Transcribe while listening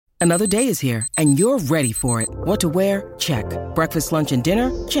Another day is here, and you're ready for it. What to wear? Check. Breakfast, lunch, and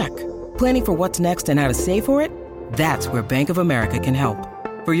dinner? Check. Planning for what's next and how to save for it? That's where Bank of America can help.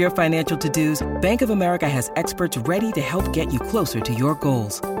 For your financial to-dos, Bank of America has experts ready to help get you closer to your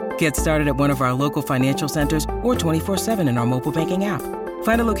goals. Get started at one of our local financial centers or 24/7 in our mobile banking app.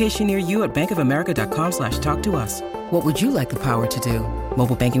 Find a location near you at bankofamerica.com/talktous. What would you like the power to do?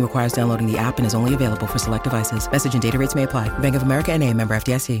 Mobile banking requires downloading the app and is only available for select devices. Message and data rates may apply. Bank of America N.A., member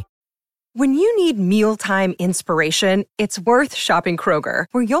FDIC. When you need mealtime inspiration, it's worth shopping Kroger,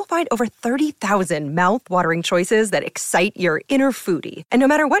 where you'll find over 30,000 mouth-watering choices that excite your inner foodie. And no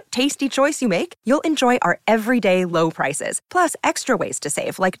matter what tasty choice you make, you'll enjoy our everyday low prices, plus extra ways to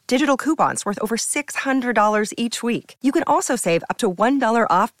save, like digital coupons worth over $600 each week. You can also save up to $1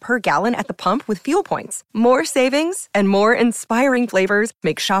 off per gallon at the pump with fuel points. More savings and more inspiring flavors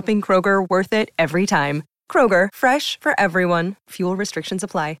make shopping Kroger worth it every time. Kroger, fresh for everyone. Fuel restrictions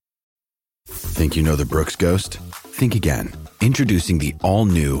apply. Think you know the Brooks Ghost? Think again. Introducing the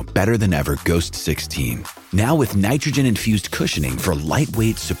all-new, better-than-ever Ghost 16. Now with nitrogen-infused cushioning for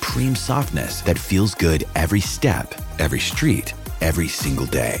lightweight, supreme softness that feels good every step, every street, every single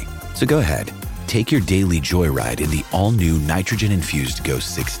day. So go ahead, take your daily joyride in the all-new nitrogen-infused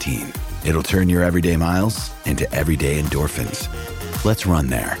Ghost 16. It'll turn your everyday miles into everyday endorphins. Let's run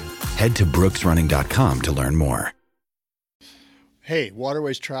there. Head to brooksrunning.com to learn more. Hey,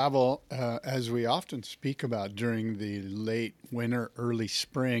 Waterways Travel, as we often speak about during the late winter, early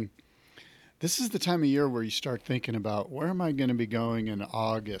spring, this is the time of year where you start thinking about, where am I going to be going in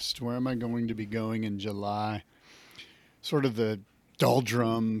August? Where am I going to be going in July? Sort of the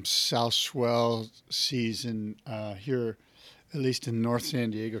doldrum south swell season here, at least in North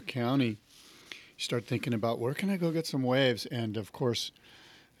San Diego County. You start thinking about, where can I go get some waves? And of course,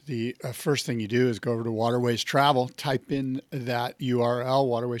 the first thing you do is go over to Waterways Travel, type in that URL,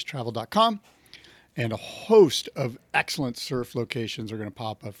 waterwaystravel.com, and a host of excellent surf locations are going to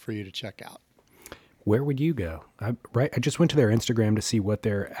pop up for you to check out. Where would you go? I just went to their Instagram to see what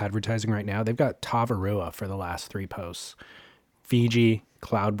they're advertising right now. They've got Tavarua for the last 3 posts. Fiji,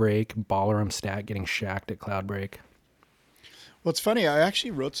 Cloudbreak, Ballroom Stat getting shacked at Cloudbreak. Well, it's funny. I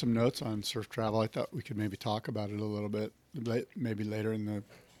actually wrote some notes on surf travel. I thought we could maybe talk about it a little bit, maybe later in the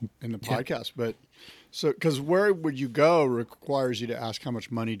podcast. But so, because where would you go requires you to ask, how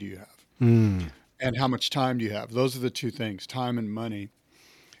much money do you have? And how much time do you have? Those are the two things, time and money.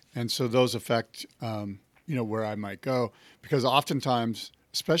 And so those affect, where I might go, because oftentimes,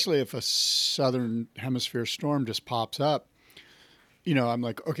 especially if a southern hemisphere storm just pops up, I'm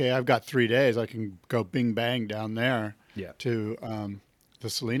like, okay, I've got 3 days. I can go bing bang down there to the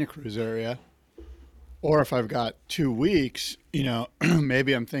Salina Cruz area. Or if I've got 2 weeks,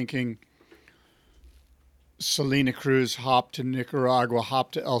 maybe I'm thinking Salina Cruz, hop to Nicaragua,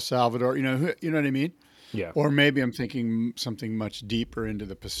 hop to El Salvador, you know what I mean? Yeah. Or maybe I'm thinking something much deeper into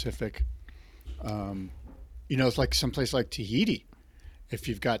the Pacific. It's like someplace like Tahiti. If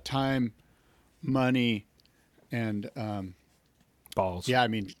you've got time, money, and balls. Yeah, I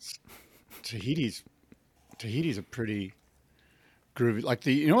mean, Tahiti's a pretty groovy. Like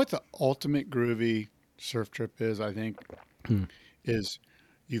what the ultimate groovy surf trip is, I think, is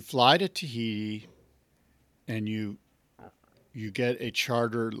you fly to Tahiti and you get a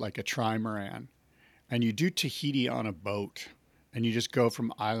charter, like a trimaran, and you do Tahiti on a boat, and you just go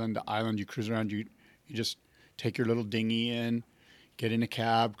from island to island. You cruise around. You just take your little dinghy in, get in a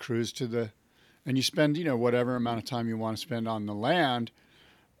cab, cruise and you spend, whatever amount of time you want to spend on the land.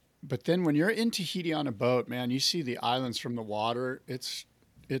 But then when you're in Tahiti on a boat, man, you see the islands from the water. It's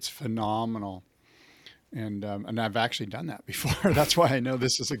phenomenal. And I've actually done that before. That's why I know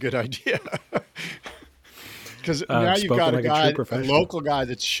this is a good idea. Because now you've got a local guy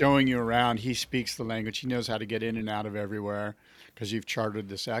that's showing you around. He speaks the language. He knows how to get in and out of everywhere because you've chartered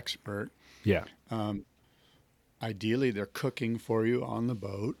this expert. Yeah. Ideally, they're cooking for you on the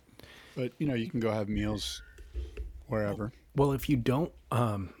boat. But, you can go have meals wherever. Well, if you don't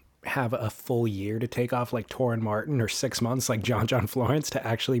have a full year to take off like Torrin Martin, or 6 months like John Florence to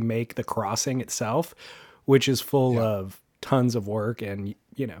actually make the crossing itself, which is full of tons of work and,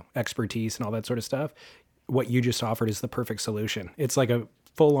 expertise and all that sort of stuff, what you just offered is the perfect solution. It's like a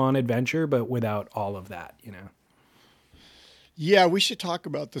full-on adventure, but without all of that, Yeah, we should talk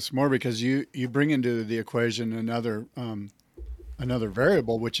about this more because you bring into the equation another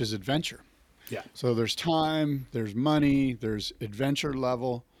variable, which is adventure. Yeah. So there's time, there's money, there's adventure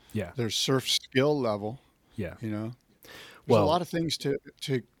level, there's surf skill level. Yeah. There's a lot of things to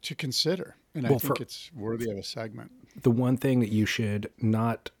consider, and I think it's worthy of a segment. The one thing that you should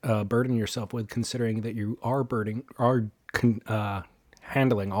not burden yourself with, considering that you are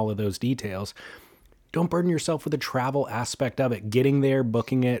handling all of those details. Don't burden yourself with the travel aspect of it. Getting there,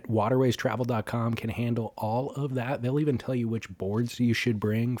 booking it, waterwaystravel.com can handle all of that. They'll even tell you which boards you should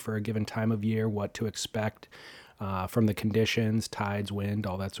bring for a given time of year, what to expect from the conditions, tides, wind,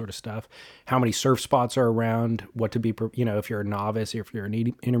 all that sort of stuff. How many surf spots are around, what to be, if you're a novice, if you're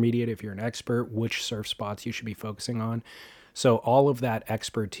an intermediate, if you're an expert, which surf spots you should be focusing on. So all of that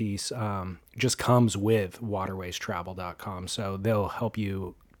expertise just comes with waterwaystravel.com. So they'll help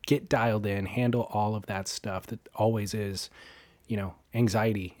you get dialed in, handle all of that stuff that always is,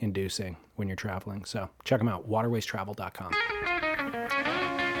 anxiety inducing when you're traveling. So check them out, waterwaystravel.com.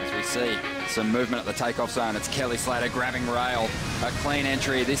 As we see some movement at the takeoff zone, it's Kelly Slater grabbing rail, a clean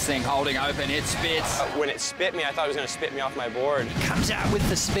entry, this thing holding open, it spits. When it spit me, I thought it was going to spit me off my board. Comes out with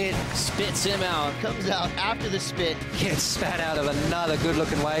the spit, spits him out. Comes out after the spit. Gets spat out of another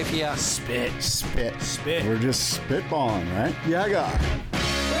good-looking wave here. Spit. We're just spitballing, right? Yeah, God.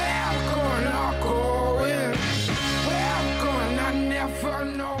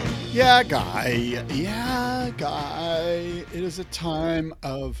 Yeah, guy. It is a time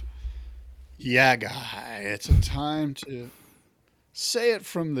of yeah, guy. It's a time to say it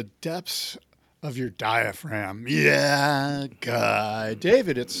from the depths of your diaphragm. Yeah, guy.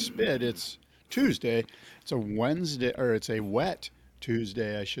 David, it's spit. It's Tuesday. It's a Wednesday, or it's a wet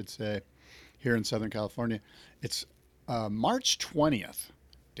Tuesday, I should say, here in Southern California. It's March 20th,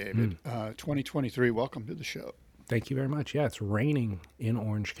 David, 2023. Welcome to the show. Thank you very much. Yeah, it's raining in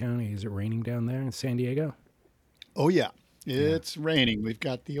Orange County. Is it raining down there in San Diego? Oh, yeah. It's raining. We've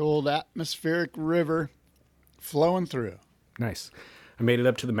got the old atmospheric river flowing through. Nice. I made it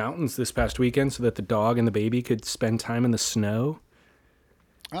up to the mountains this past weekend so that the dog and the baby could spend time in the snow.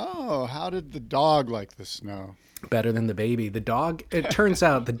 Oh, how did the dog like the snow? Better than the baby. The dog, it turns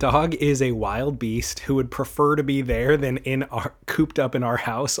out the dog is a wild beast who would prefer to be there than cooped up in our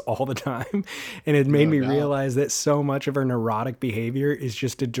house all the time. And it made me realize that so much of her neurotic behavior is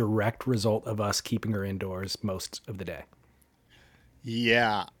just a direct result of us keeping her indoors most of the day.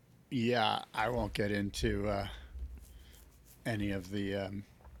 Yeah. I won't get into any of the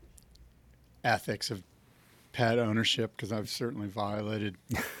ethics of pet ownership because I've certainly violated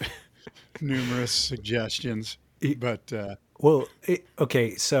numerous suggestions. But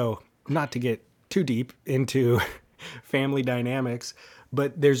okay, so not to get too deep into family dynamics,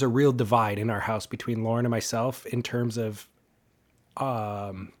 but there's a real divide in our house between Lauren and myself in terms of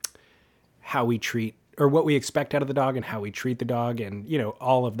how we treat or what we expect out of the dog and how we treat the dog and,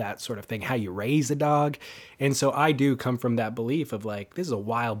 all of that sort of thing, how you raise a dog. And so I do come from that belief of like, this is a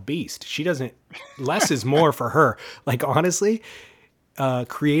wild beast. Less is more for her. Like, honestly,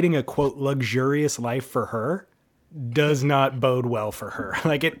 creating a quote luxurious life for her does not bode well for her.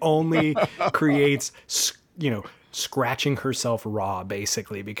 Like, it only creates, scratching herself raw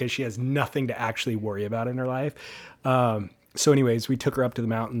basically because she has nothing to actually worry about in her life. So anyways, we took her up to the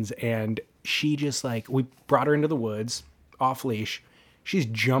mountains and she just we brought her into the woods off leash. She's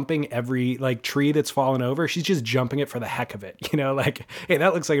jumping every tree that's fallen over. She's just jumping it for the heck of it. Hey,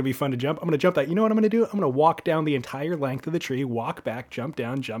 that looks like it'd be fun to jump. I'm going to jump that. You know what I'm going to do? I'm going to walk down the entire length of the tree, walk back, jump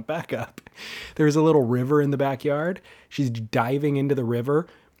down, jump back up. There's a little river in the backyard. She's diving into the river.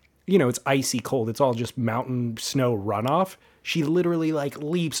 It's icy cold. It's all just mountain snow runoff. She literally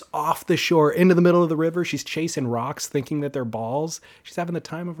leaps off the shore into the middle of the river. She's chasing rocks thinking that they're balls. She's having the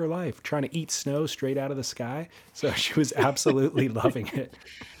time of her life, trying to eat snow straight out of the sky. So she was absolutely loving it.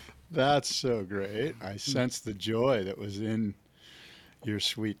 That's so great. I sense the joy that was in your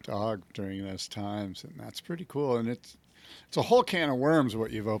sweet dog during those times. And that's pretty cool. And it's a whole can of worms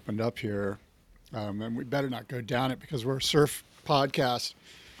what you've opened up here. And we better not go down it because we're a surf podcast.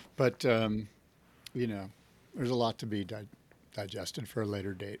 But, there's a lot to be digested for a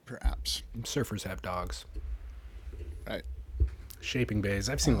later date, perhaps. Surfers have dogs. Right. Shaping bays.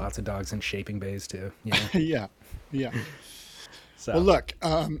 I've seen lots of dogs in shaping bays, too. Yeah. So. Well, look,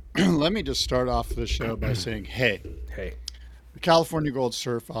 let me just start off the show by saying, hey, the California Gold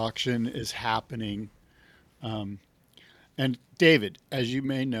Surf Auction is happening. And David, as you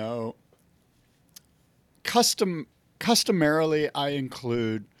may know, customarily I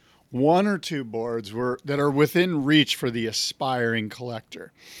include one or two boards that are within reach for the aspiring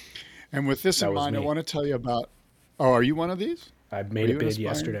collector. And with this in mind, I want to tell you about, are you one of these? I made a bid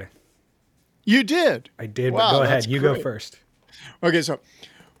yesterday. You did? I did, wow, but go ahead. You go first. Okay, so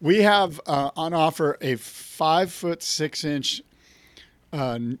we have on offer a 5'6"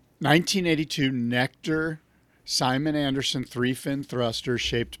 1982 Nectar Simon Anderson 3-fin thruster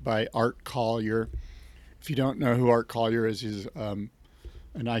shaped by Art Collier. If you don't know who Art Collier is, he's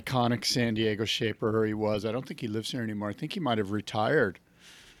an iconic San Diego shaper. He was. I don't think he lives here anymore. I think he might have retired.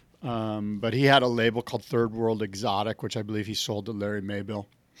 But he had a label called Third World Exotic, which I believe he sold to Larry Maybill.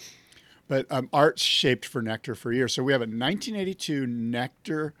 But Art's shaped for Nectar for years. So we have a 1982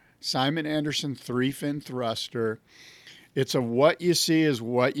 Nectar Simon Anderson 3-fin thruster. It's a what you see is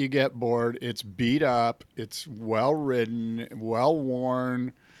what you get board. It's beat up. It's well ridden, well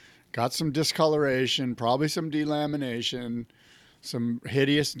worn, got some discoloration, probably some delamination, some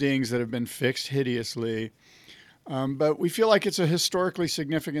hideous dings that have been fixed hideously. But we feel like it's a historically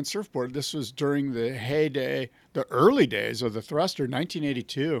significant surfboard. This was during the heyday, the early days of the thruster,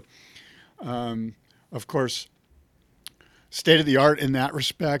 1982. Of course, state of the art in that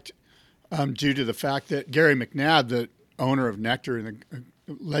respect, due to the fact that Gary McNabb, the owner of Nectar and a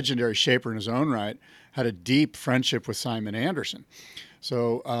legendary shaper in his own right, had a deep friendship with Simon Anderson.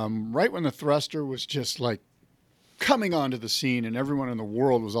 So right when the thruster was just like coming onto the scene and everyone in the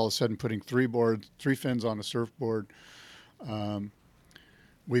world was all of a sudden putting three fins on a surfboard,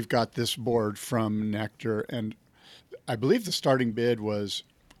 we've got this board from Nectar, and I believe the starting bid was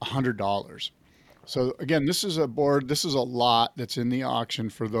 $100. So again, this is a board, this is a lot that's in the auction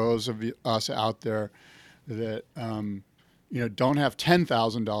for those of us out there that don't have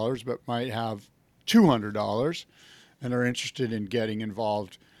 $10,000 but might have $200 and are interested in getting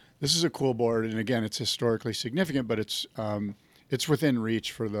involved. This is a cool board, and again, it's historically significant, but it's within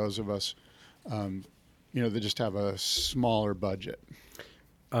reach for those of us, that just have a smaller budget.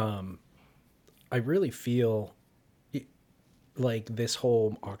 I really feel like this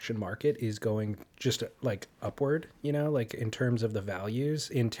whole auction market is going just like upward, like in terms of the values.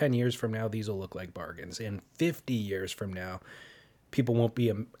 In 10 years from now, these will look like bargains. In 50 years from now, people won't be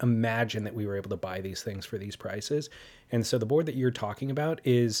imagine that we were able to buy these things for these prices. And so the board that you're talking about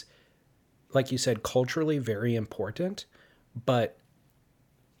is, like you said, culturally very important, but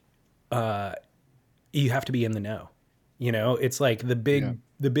you have to be in the know. It's like the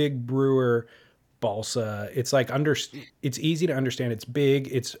big brewer balsa. It's like it's easy to understand. It's big,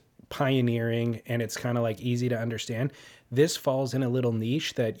 it's pioneering, and it's kind of like easy to understand. This falls in a little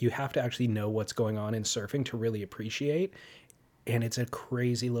niche that you have to actually know what's going on in surfing to really appreciate. And it's a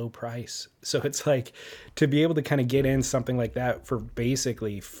crazy low price. So it's like to be able to kind of get in something like that for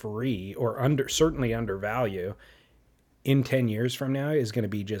basically free or certainly under value in 10 years from now is going to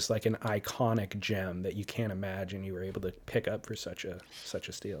be just like an iconic gem that you can't imagine you were able to pick up for such a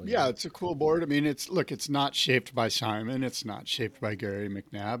steal. Yeah, it's a cool board. I mean, it's not shaped by Simon. It's not shaped by Gary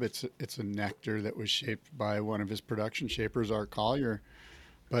McNabb. It's a Nectar that was shaped by one of his production shapers, Art Collier.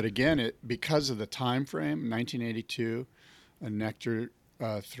 But again, because of the time frame, 1982, a Nectar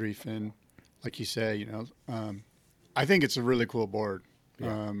 3-fin, like you say, I think it's a really cool board.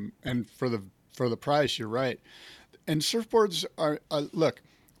 Yeah. And for the price, you're right. And surfboards are look.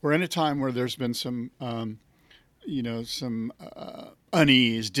 We're in a time where there's been some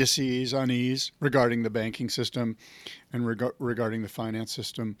unease regarding the banking system and regarding the finance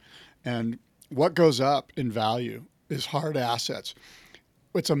system. And what goes up in value is hard assets.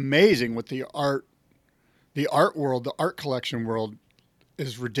 It's amazing what the art world, the art collection world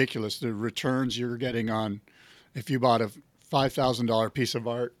is ridiculous. The returns you're getting on, if you bought a $5,000 piece of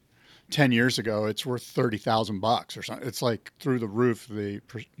art 10 years ago, it's worth $30,000 or something. It's like through the roof, the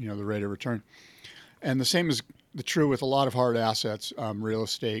rate of return. And the same is true with a lot of hard assets, real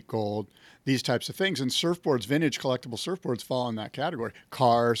estate, gold, these types of things. And surfboards, vintage collectible surfboards fall in that category.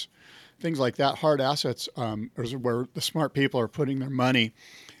 Cars, things like that. Hard assets is where the smart people are putting their money.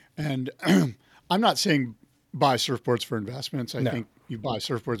 And I'm not saying buy surfboards for investments. I think you buy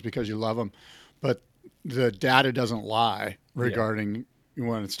surfboards because you love them. But the data doesn't lie regarding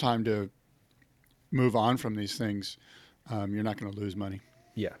when it's time to move on from these things. You're not going to lose money.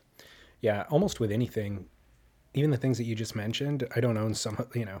 Yeah. Yeah. Almost with anything, even the things that you just mentioned, I don't own some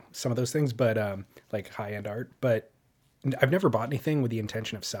of those things, but like high-end art, but I've never bought anything with the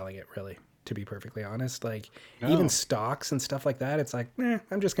intention of selling it, really, to be perfectly honest. Like even stocks and stuff like that, it's like,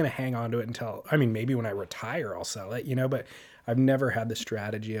 I'm just going to hang on to it maybe when I retire, I'll sell it, but I've never had the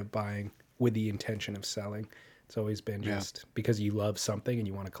strategy of buying with the intention of selling. It's always been just because you love something and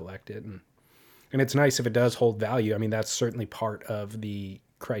you want to collect it. And it's nice if it does hold value. I mean, that's certainly part of the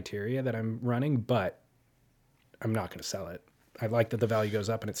criteria that I'm running, but I'm not going to sell it. I like that the value goes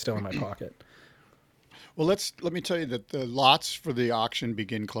up and it's still in my pocket. Well, let me tell you that the lots for the auction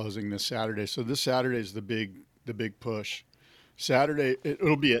begin closing this Saturday. So this Saturday is the big push. Saturday,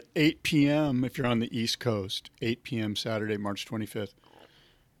 it'll be at 8 p.m. if you're on the East Coast, 8 p.m. Saturday, March 25th.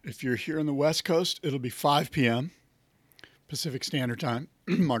 If you're here on the West Coast, it'll be 5 p.m. Pacific Standard Time,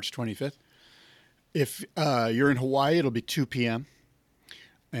 March 25th. If you're in Hawaii, it'll be 2 p.m.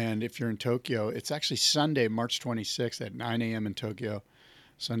 And if you're in Tokyo, it's actually Sunday, March 26th at 9 a.m. in Tokyo,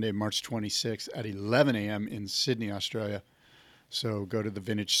 Sunday, March 26th at 11 a.m. in Sydney, Australia. So go to the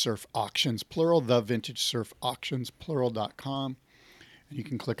Vintage Surf Auctions, plural, the Vintage Surf Auctions, plural.com. And you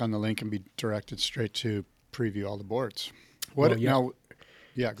can click on the link and be directed straight to preview all the boards. What now?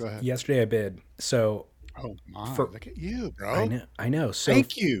 Yeah, go ahead. Yesterday I bid. So, oh my, look at you, bro. I know. So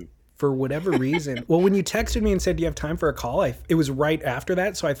thank you. For whatever reason, well, when you texted me and said, do you have time for a call? It was right after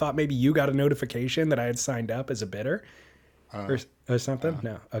that. So I thought maybe you got a notification that I had signed up as a bidder or something.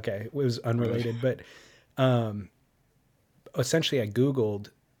 No. Okay. It was unrelated, but essentially I Googled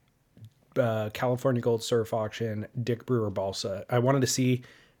California Gold Surf Auction, Dick Brewer Balsa. I wanted to see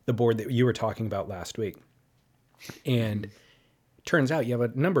the board that you were talking about last week. And turns out you have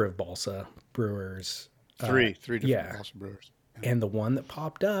a number of Balsa brewers. Three different Balsa brewers. And the one that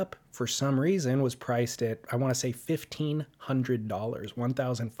popped up for some reason was priced at, I want to say $1,500,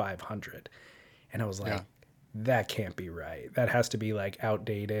 $1,500. And I was like, that can't be right. That has to be like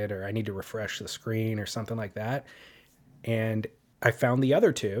outdated, or I need to refresh the screen or something like that. And I found the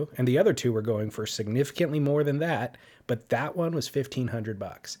other two, and the other two were going for significantly more than that, but that one was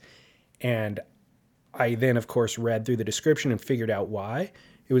 $1,500. And I then, of course, read through the description and figured out why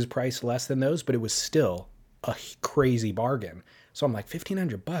it was priced less than those, but it was still a crazy bargain. So I'm like,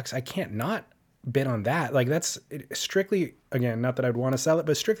 $1,500, I can't not bid on that. Like, that's strictly, again, not that I'd want to sell it,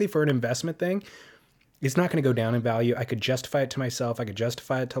 but strictly for an investment thing. It's not going to go down in value. I could justify it to myself. I could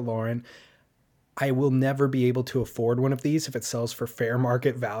justify it to Lauren. I will never be able to afford one of these if it sells for fair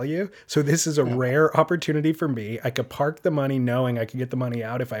market value. So this is a rare opportunity for me. I could park the money knowing I could get the money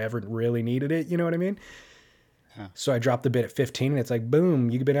out if I ever really needed it. You know what I mean? Yeah. So I dropped the bid at 15 and it's like, boom,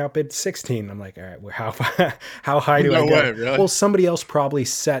 you've been outbid 16. I'm like, all right, well, how high do I go? Way, really? Well, somebody else probably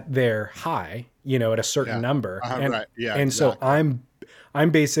set their high, at a certain number. Right. Yeah, and exactly. So I'm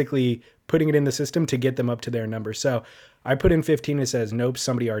basically putting it in the system to get them up to their number. So I put in 15 and it says, nope,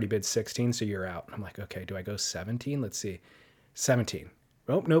 somebody already bid 16, so you're out. I'm like, okay, do I go 17? Let's see. 17.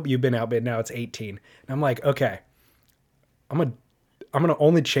 Oh, nope, you've been outbid. Now it's 18. And I'm like, okay, I'm going to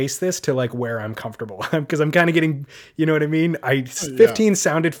only chase this to like where I'm comfortable, because I'm kind of getting, you know what I mean? 15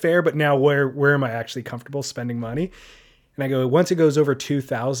 sounded fair, but now where am I actually comfortable spending money? And I go, once it goes over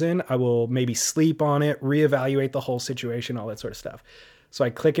 2,000, I will maybe sleep on it, reevaluate the whole situation, all that sort of stuff. So I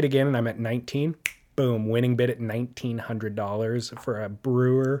click it again and I'm at 19. Boom, winning bid at $1,900 for a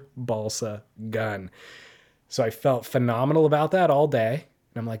Brewer Balsa gun. So I felt phenomenal about that all day.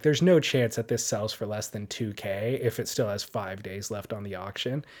 And I'm like, there's no chance that this sells for less than $2,000 if it still has 5 days left on the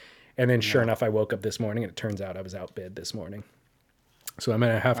auction. And then sure enough, I woke up this morning and it turns out I was outbid this morning. So I'm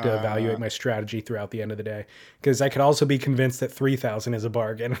going to have to evaluate my strategy throughout the end of the day, because I could also be convinced that 3,000 is a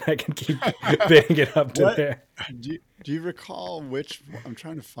bargain and I can keep bidding it up to there. Do you recall which, I'm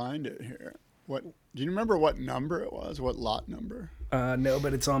trying to find it here. Do you remember what number it was? What lot number? No,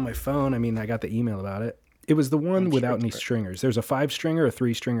 but it's on my phone. I mean, I got the email about it. It was the one without any stringers. There's a 5-stringer, a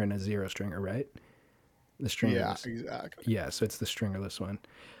 3-stringer, and a 0-stringer, right? The stringerless. Yeah, exactly. Yeah, so it's the stringerless one.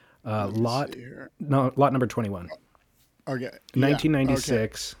 Lot number 21. Okay.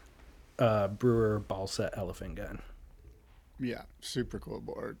 1996 Brewer Balsa elephant gun. Yeah, super cool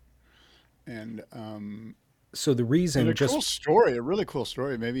board. And so the reason, a really cool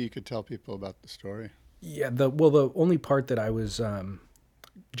story. Maybe you could tell people about the story. Yeah, the only part that I was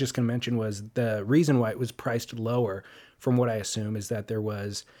just going to mention was the reason why it was priced lower, from what I assume, is that there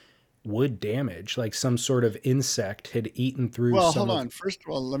was wood damage, like some sort of insect had eaten through. Well, hold on. First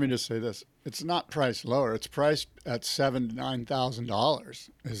of all, let me just say this: it's not priced lower; it's priced at $7,000 to $9,000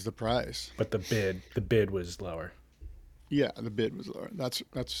 is the price. But the bid was lower. Yeah, the bid was lower. That's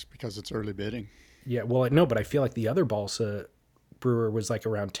because it's early bidding. Yeah, well, no, but I feel like the other Balsa brewer was like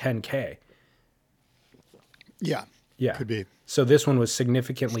around $10,000. Yeah, could be. So this one was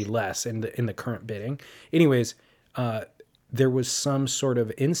significantly less in the current bidding. Anyways, there was some sort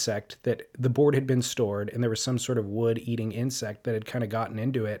of insect that the board had been stored, and there was some sort of wood-eating insect that had kind of gotten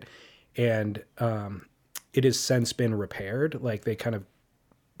into it, and it has since been repaired. Like they kind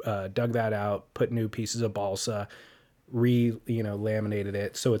of dug that out, put new pieces of balsa, laminated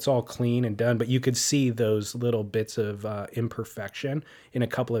it, so it's all clean and done. But you could see those little bits of imperfection in a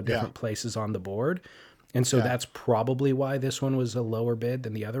couple of different places on the board. And so that's probably why this one was a lower bid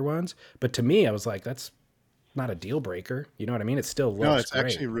than the other ones. But to me, I was like, that's not a deal breaker. You know what I mean? It still looks great. No, it's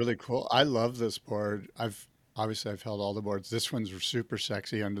actually really cool. I love this board. I've held all the boards. This one's super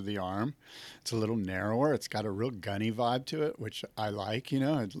sexy under the arm. It's a little narrower. It's got a real gunny vibe to it, which I like,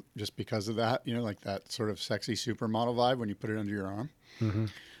 just because of that, like that sort of sexy supermodel vibe when you put it under your arm. Mm-hmm.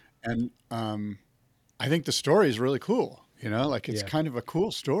 And I think the story is really cool. You know, like it's Yeah. kind of a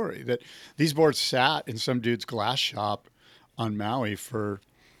cool story that these boards sat in some dude's glass shop on Maui for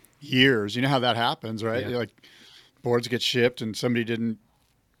years. You know how that happens, right? Yeah. Like boards get shipped and somebody didn't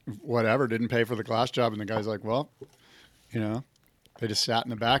pay for the glass job. And the guy's like, well, you know, they just sat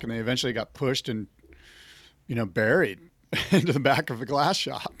in the back and they eventually got pushed and, you know, buried into the back of the glass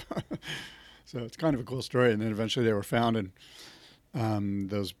shop. So it's kind of a cool story. And then eventually they were found and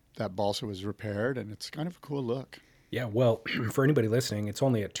that balsa was repaired and it's kind of a cool look. Yeah, well, for anybody listening, it's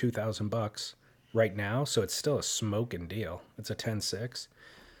only at $2,000 right now, so it's still a smoking deal. It's a 10.6.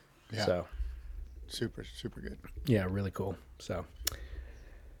 Yeah. So, super, super good. yeah, really cool. So,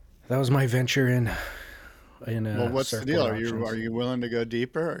 that was my venture in Well, what's the surfboard deal? auctions. Are you willing to go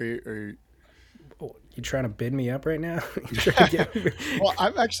deeper? Are you... Oh, you trying to bid me up right now? You trying to get me- Well,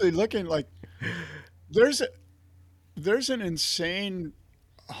 I'm actually looking like there's an insane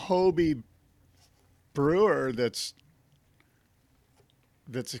Hobie brewer that's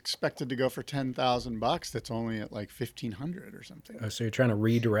expected to go for $10,000. That's only at like 1,500 or something. Oh, so you're trying to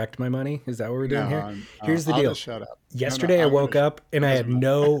redirect my money? Is that what we're doing here? Here's the I'll deal. just shut up. Yesterday No, I I'm woke gonna- up and I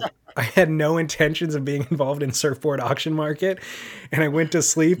had no intentions of being involved in surfboard auction market, and I went to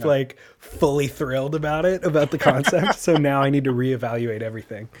sleep like fully thrilled about the concept. So now I need to reevaluate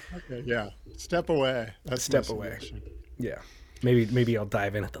everything. Okay, yeah, step away. That's Step my away. suggestion. Yeah. Maybe I'll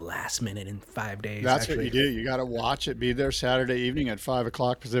dive in at the last minute in 5 days. That's actually. what you do. You got to watch it. Be there Saturday evening at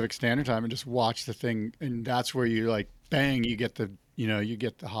 5:00 Pacific Standard Time and just watch the thing. And that's where you like, bang, you get the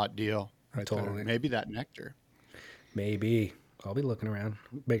hot deal right Totally. there. Maybe that nectar. Maybe. I'll be looking around.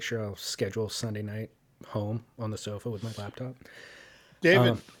 Make sure I'll schedule Sunday night home on the sofa with my laptop.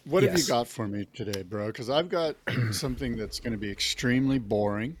 David, what have you yes. got for me today, bro? Because I've got something that's going to be extremely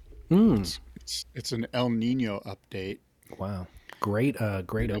boring. Hmm. It's an El Nino update. Wow. Great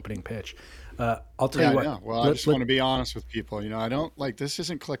opening pitch. I'll tell Yeah, you what. I know. Well, I just want to be honest with people. You know, I don't like this.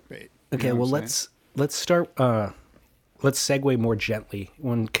 Isn't clickbait. You Okay, know well what I'm saying? let's start. Let's segue more gently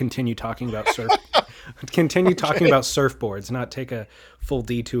and continue talking about continue talking about surfboards, not take a full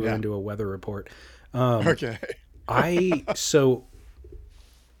detour into a weather report. Okay. I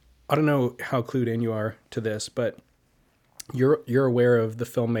don't know how clued in you are to this, but you're aware of the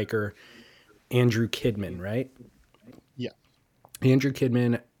filmmaker Andrew Kidman, right? Yeah. Andrew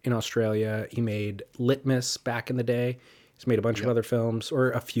Kidman in Australia. He made Litmus back in the day. He's made a bunch of other films, or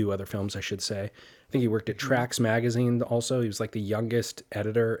a few other films, I should say. I think he worked at Trax Magazine also. He was like the youngest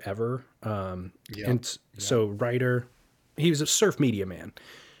editor ever. So writer. He was a surf media man,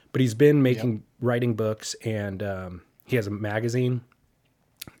 but he's been writing books, and he has a magazine.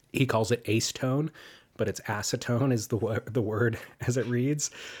 He calls it Acetone, but it's acetone is the word as it reads.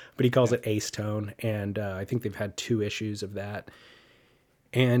 But he calls it Acetone, and I think they've had 2 issues of that.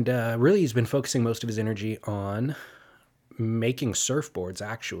 And really, he's been focusing most of his energy on making surfboards,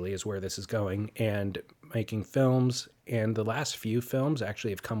 actually, is where this is going, and making films. And the last few films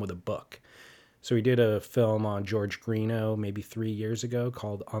actually have come with a book. So he did a film on George Greeno maybe 3 years ago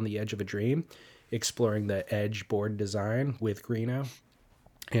called On the Edge of a Dream, exploring the edge board design with Greeno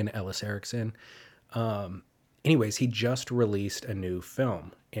and Ellis Erickson. Anyways, he just released a new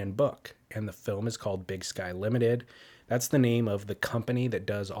film and book, and the film is called Big Sky Limited. That's the name of the company that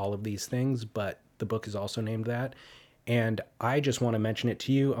does all of these things, but the book is also named that. And I just want to mention it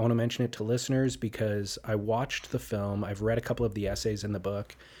to you. I want to mention it to listeners because I watched the film. I've read a couple of the essays in the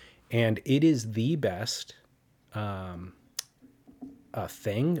book, and it is the best film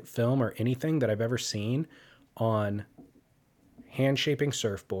or anything that I've ever seen on hand shaping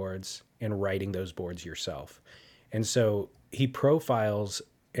surfboards and riding those boards yourself. And so he profiles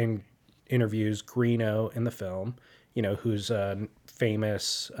and interviews Greeno in the film, who's a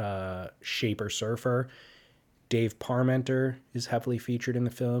famous shaper surfer. Dave Parmenter is heavily featured in the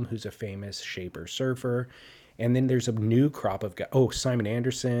film, who's a famous shaper surfer. And then there's a new crop of guys. Oh, Simon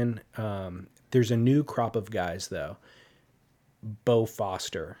Anderson. There's a new crop of guys, though. Bo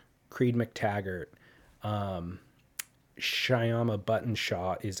Foster, Creed McTaggart, Shyama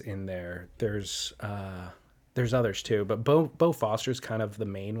Buttonshaw is in there. There's others too, but Bo Foster's kind of the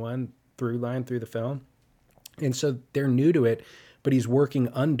main one through line through the film. And so they're new to it, but he's working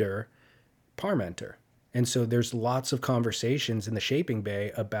under Parmenter. And so there's lots of conversations in the shaping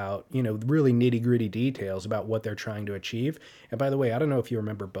bay about, really nitty gritty details about what they're trying to achieve. And by the way, I don't know if you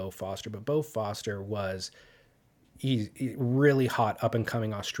remember Bo Foster, but Bo Foster he's a really hot up and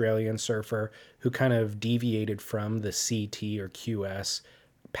coming Australian surfer who kind of deviated from the CT or QS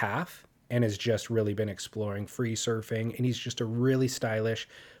path and has just really been exploring free surfing. And he's just a really stylish,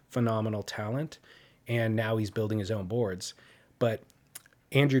 phenomenal talent. And now he's building his own boards. But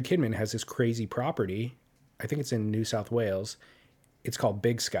Andrew Kidman has this crazy property I think it's in New South Wales. It's called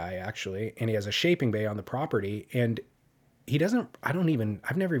Big Sky, actually, and he has a shaping bay on the property. And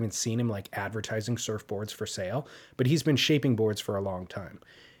I've never even seen him like advertising surfboards for sale, but he's been shaping boards for a long time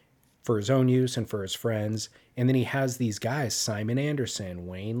for his own use and for his friends. And then he has these guys, Simon Anderson,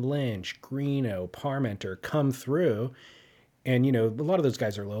 Wayne Lynch, Greeno, Parmenter, come through. And, a lot of those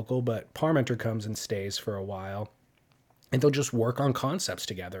guys are local, but Parmenter comes and stays for a while. And they'll just work on concepts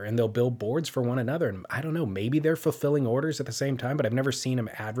together, and they'll build boards for one another. And I don't know, maybe they're fulfilling orders at the same time, but I've never seen them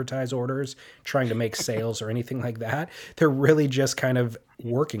advertise orders, trying to make sales or anything like that. They're really just kind of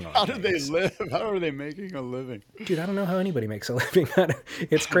working on How do things. they live? How are they making a living? Dude, I don't know how anybody makes a living.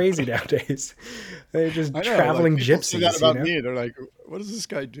 It's crazy nowadays. They're just I know, traveling like, people say gypsies. that about me. They're like, what does this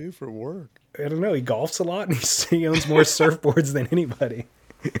guy do for work? I don't know. He golfs a lot, and he owns more surfboards than anybody.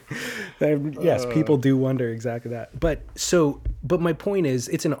 Yes, people do wonder exactly that. But my point is,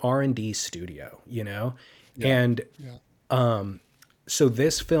 it's an R&D studio, and so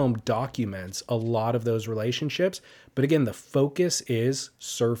this film documents a lot of those relationships. But again, the focus is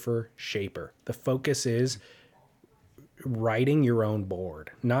surfer shaper. The focus is riding your own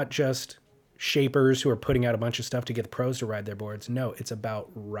board, not just shapers who are putting out a bunch of stuff to get the pros to ride their boards. No, it's about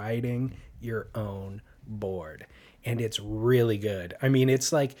riding your own board. And it's really good. I mean,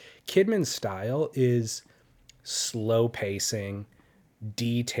 it's like Kidman's style is slow pacing,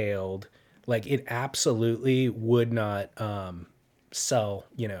 detailed. Like, it absolutely would not sell,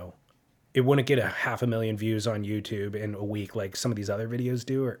 it wouldn't get 500,000 views on YouTube in a week like some of these other videos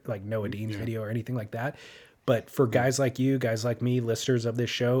do, or like Noah Dean's video or anything like that. But for guys like you, guys like me, listeners of this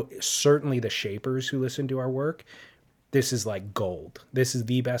show, certainly the shapers who listen to our work, this is like gold. This is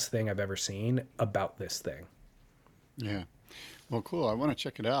the best thing I've ever seen about this thing. Yeah. Well, cool. I want to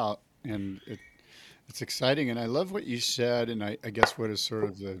check it out. And it's exciting. And I love what you said. And I guess what is sort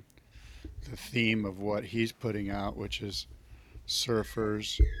of the theme of what he's putting out, which is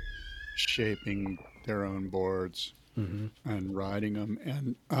surfers shaping their own boards and riding them.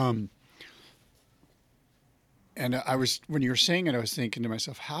 And I was, when you were saying it, I was thinking to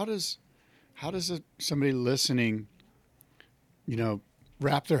myself, how does somebody listening,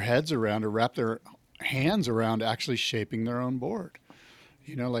 wrap their heads around or wrap their hands around actually shaping their own board?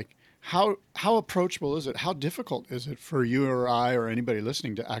 Like how approachable is it? How difficult is it for you or I or anybody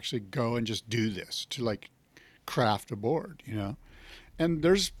listening to actually go and just do this, to like craft a board, And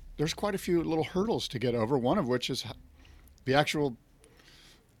there's quite a few little hurdles to get over, one of which is the actual,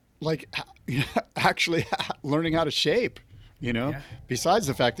 like, actually learning how to shape, besides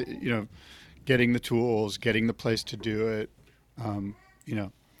the fact that, getting the tools, getting the place to do it,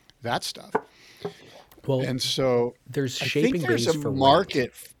 that stuff. Well, and so there's I shaping think there's bays a for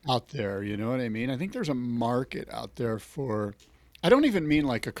market out there, you know what I mean? I think there's a market out there for, I don't even mean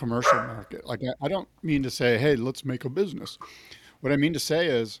like a commercial market. Like, I don't mean to say, hey, let's make a business. What I mean to say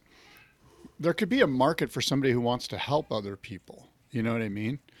is there could be a market for somebody who wants to help other people. You know what I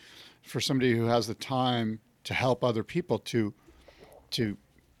mean? For somebody who has the time to help other people to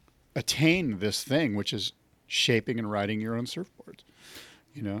attain this thing, which is shaping and riding your own surfboards.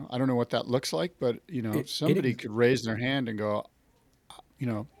 I don't know what that looks like, but somebody could raise their hand and go,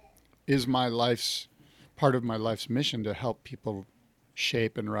 is part of my life's mission to help people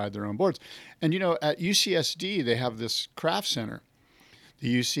shape and ride their own boards. And at UCSD they have this craft center,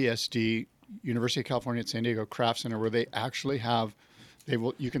 the UCSD, University of California at San Diego Craft Center, where they actually have,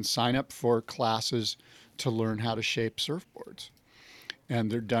 you can sign up for classes to learn how to shape surfboards. And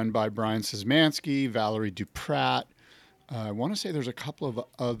they're done by Brian Szymanski, Valerie Duprat. I want to say there's a couple of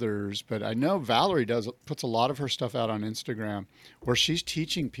others, but I know Valerie puts a lot of her stuff out on Instagram where she's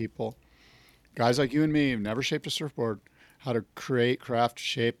teaching people, guys like you and me who've never shaped a surfboard, how to create, craft,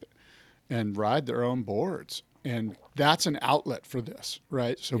 shape, and ride their own boards. And that's an outlet for this,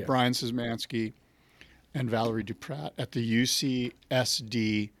 right? So yeah. Brian Szymanski and Valerie Duprat at the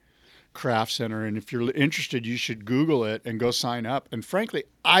UCSD Craft Center. And if you're interested, you should Google it and go sign up. And frankly,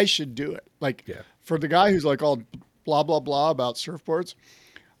 I should do it. Like, for the guy who's like all blah, blah, blah about surfboards,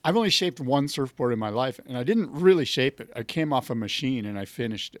 I've only shaped one surfboard in my life, and I didn't really shape it. I came off a machine and I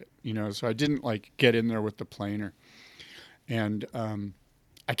finished it, so I didn't like get in there with the planer. And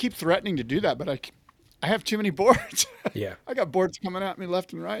I keep threatening to do that, but I have too many boards. Yeah. I got boards coming at me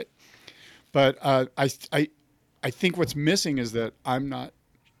left and right. But I think what's missing is that I'm not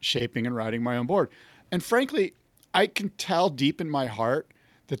shaping and riding my own board. And frankly, I can tell deep in my heart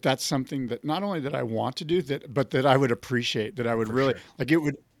that that's something that not only that I want to do, but that I would appreciate, that I would like, it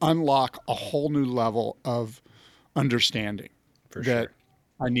would unlock a whole new level of understanding that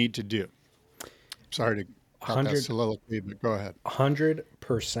I need to do. Sorry to cut that soliloquy, but go ahead.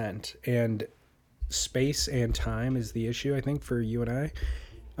 100%. And space and time is the issue, I think, for you and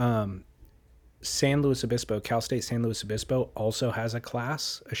I. San Luis Obispo, Cal State San Luis Obispo also has a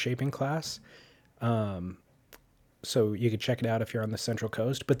shaping class. So you could check it out if you're on the Central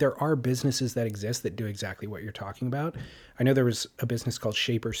Coast. But there are businesses that exist that do exactly what you're talking about. I know there was a business called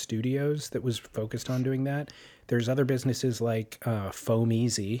Shaper Studios that was focused on doing that. There's other businesses like Foam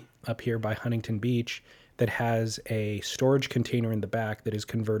Easy up here by Huntington Beach that has a storage container in the back that is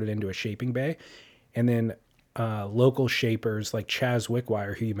converted into a shaping bay. And then local shapers like Chaz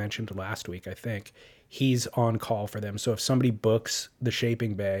Wickwire, who you mentioned last week, I think, he's on call for them. So if somebody books the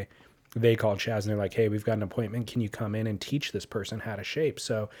shaping bay, they call Chaz and they're like, hey, we've got an appointment. Can you come in and teach this person how to shape?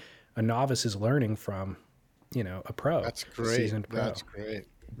 So a novice is learning from, a pro. That's great. Seasoned pro. That's great.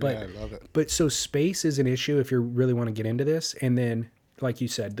 But, yeah, I love it. But so space is an issue if you really want to get into this. And then, like you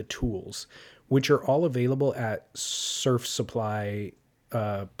said, the tools, which are all available at surf supply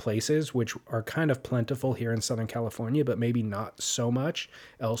places, which are kind of plentiful here in Southern California, but maybe not so much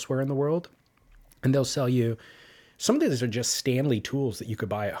elsewhere in the world. And they'll sell you, some of these are just Stanley tools that you could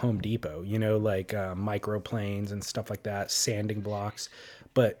buy at Home Depot, like microplanes and stuff like that, sanding blocks,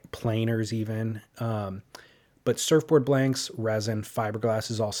 but planers even. But surfboard blanks, resin,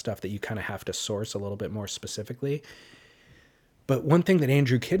 fiberglass is all stuff that you kind of have to source a little bit more specifically. But one thing that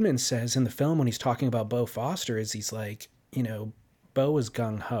Andrew Kidman says in the film when he's talking about Beau Foster is he's like, Beau was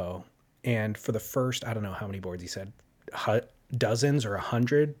gung-ho. And for the first, I don't know how many boards he said, dozens or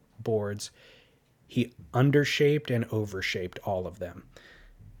 100 boards, he undershaped and overshaped all of them.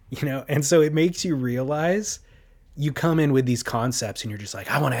 And so it makes you realize you come in with these concepts and you're just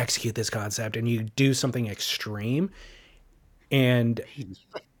like, I want to execute this concept. And you do something extreme. And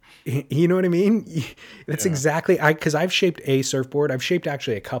you know what I mean? That's exactly, because I've shaped a surfboard. I've shaped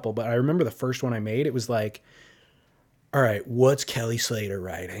actually a couple, but I remember the first one I made, it was like, all right, what's Kelly Slater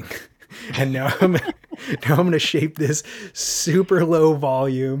riding? And now I'm going to shape this super low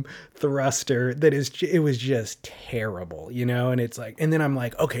volume thruster that it was just terrible, and it's like, and then I'm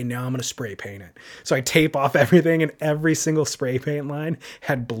like, okay, now I'm going to spray paint it. So I tape off everything and every single spray paint line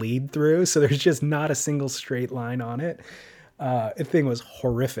had bleed through. So there's just not a single straight line on it. The thing was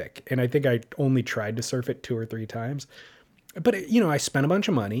horrific. And I think I only tried to surf it 2 or 3 times, but I spent a bunch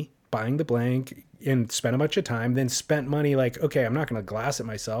of money buying the blank and spent a bunch of time, then spent money like, okay, I'm not going to glass it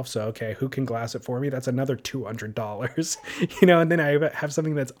myself. So, okay, who can glass it for me? That's another $200, and then I have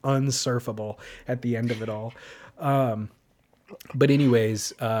something that's unsurfable at the end of it all. But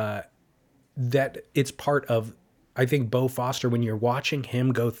anyways, that it's part of, I think, Beau Foster, when you're watching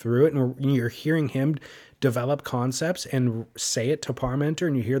him go through it and you're hearing him develop concepts and say it to Parmenter,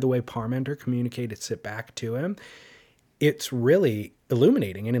 and you hear the way Parmenter communicates it back to him, it's really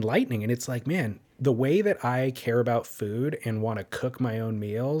illuminating and enlightening. And it's like, man, the way that I care about food and want to cook my own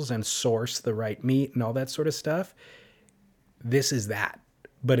meals and source the right meat and all that sort of stuff, this is that,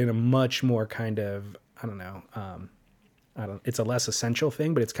 but in a much more kind of, I don't know, it's a less essential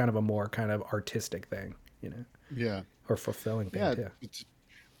thing, but it's kind of a more kind of artistic thing, Yeah. or fulfilling thing too.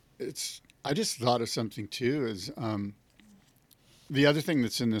 It's, I just thought of something too, is the other thing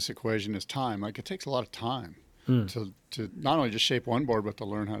that's in this equation is time. Like, it takes a lot of time to not only just shape one board, but to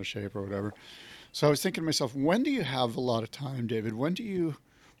learn how to shape or whatever. So I was thinking to myself, when do you have a lot of time, David? When do you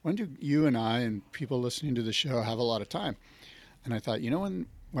and I and people listening to the show have a lot of time? And I thought,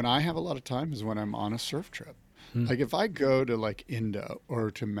 when I have a lot of time is when I'm on a surf trip. Like if I go to like Indo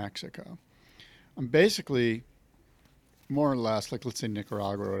or to Mexico, I'm basically more or less, like let's say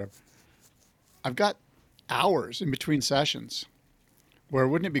Nicaragua or whatever, I've got hours in between sessions where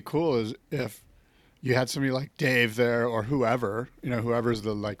wouldn't it be cool is if you had somebody like Dave there or whoever, whoever's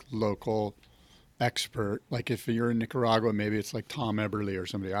the like local expert. Like if you're in Nicaragua, maybe it's like Tom Eberly or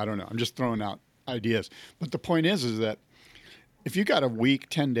somebody. I don't know. I'm just throwing out ideas. But the point is that if you got a week,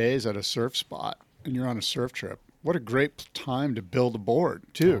 10 days at a surf spot and you're on a surf trip, what a great time to build a board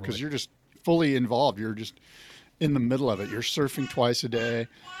too, because you're just fully involved. You're just in the middle of it. You're surfing twice a day.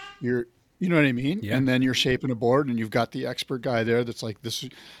 You know what I mean? Yeah. And then you're shaping a board and you've got the expert guy there that's like this,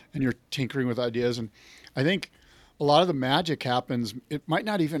 and you're tinkering with ideas. And I think a lot of the magic happens. It might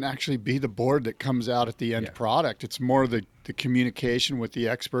not even actually be the board that comes out at the end product. It's more the communication with the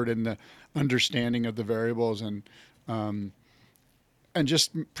expert and the understanding of the variables and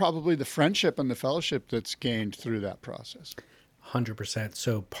just probably the friendship and the fellowship that's gained through that process. 100%.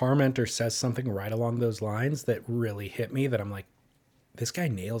 So Parmenter says something right along those lines that really hit me, that I'm like, this guy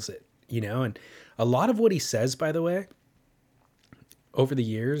nails it, and a lot of what he says, by the way, over the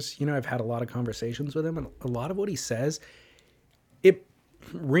years, I've had a lot of conversations with him, and a lot of what he says, it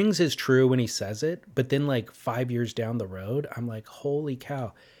rings as true when he says it, but then like 5 years down the road, I'm like, holy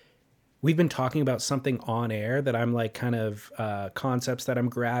cow, we've been talking about something on air that I'm like kind of concepts that I'm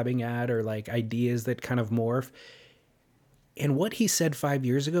grabbing at, or like ideas that kind of morph. And what he said 5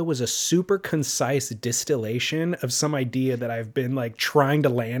 years ago was a super concise distillation of some idea that I've been like trying to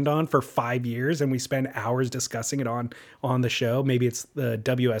land on for 5 years. And we spend hours discussing it on the show. Maybe it's the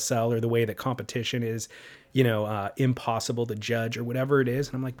WSL or the way that competition is, impossible to judge or whatever it is.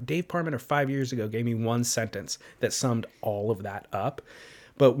 And I'm like, Dave Parmenter 5 years ago gave me one sentence that summed all of that up.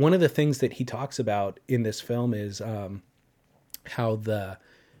 But one of the things that he talks about in this film is how the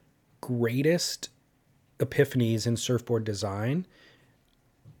greatest epiphanies in surfboard design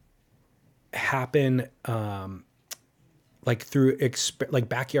happen like through like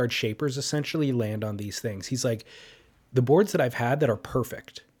backyard shapers essentially land on these things. He's like, the boards that I've had that are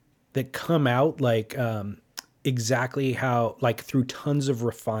perfect, that come out like exactly how, like through tons of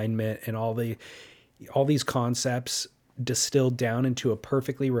refinement and all these concepts distilled down into a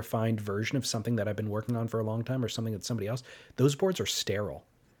perfectly refined version of something that I've been working on for a long time or something that somebody else, those boards are sterile.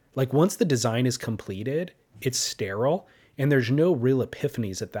 Like once the design is completed, it's sterile and there's no real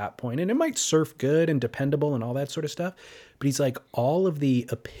epiphanies at that point. And it might surf good and dependable and all that sort of stuff. But he's like, all of the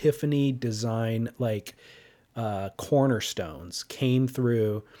epiphany design, like cornerstones came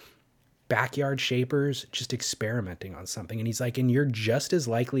through backyard shapers just experimenting on something. And he's like, and you're just as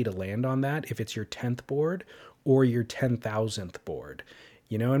likely to land on that if it's your 10th board or your 10,000th board.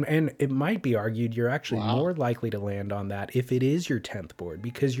 And it might be argued you're actually more likely to land on that if it is your 10th board,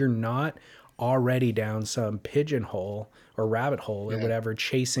 because you're not already down some pigeonhole or rabbit hole or whatever,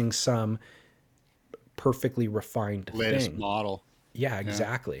 chasing some perfectly refined latest thing. Model. Yeah,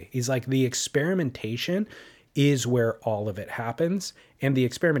 exactly. He's like, the experimentation is where all of it happens. And the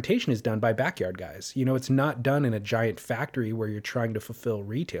experimentation is done by backyard guys. It's not done in a giant factory where you're trying to fulfill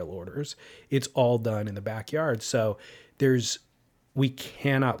retail orders. It's all done in the backyard. So we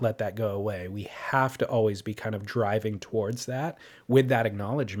cannot let that go away. We have to always be kind of driving towards that with that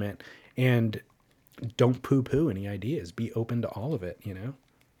acknowledgement, and don't poo-poo any ideas. Be open to all of it,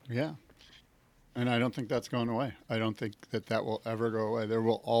 Yeah. And I don't think that's going away. I don't think that will ever go away. There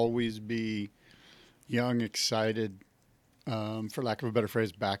will always be young, excited, for lack of a better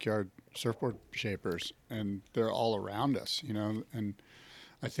phrase, backyard surfboard shapers. And they're all around us, and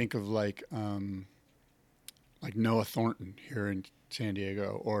I think of like Noah Thornton here in San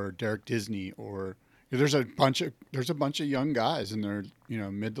Diego, or Derek Disney, or there's a bunch of young guys in their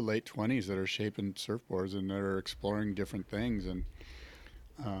mid to late 20s that are shaping surfboards and that are exploring different things. And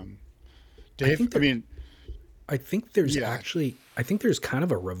Dave, I think there's kind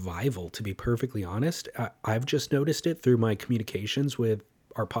of a revival, to be perfectly honest. I've just noticed it through my communications with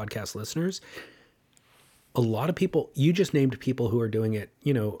our podcast listeners. A lot of people, you just named people who are doing it,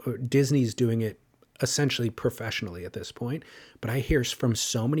 Disney's doing it essentially professionally at this point, but I hear from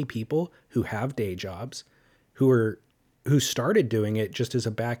so many people who have day jobs, who started doing it just as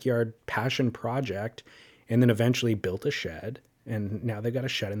a backyard passion project, and then eventually built a shed, and now they got a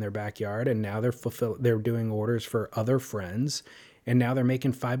shed in their backyard, and now they're doing orders for other friends, and now they're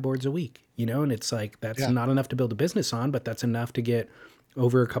making 5 boards a week, and it's like, that's not enough to build a business on, but that's enough to get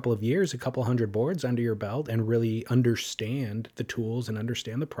over a couple of years, a couple hundred boards under your belt, and really understand the tools and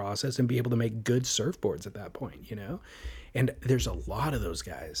understand the process and be able to make good surfboards at that point, And there's a lot of those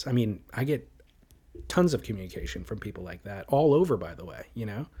guys. I mean, I get tons of communication from people like that all over, by the way,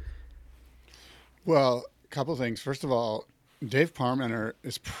 Well, a couple of things. First of all, Dave Parmenter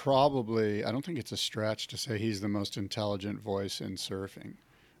is probably, I don't think it's a stretch to say he's the most intelligent voice in surfing.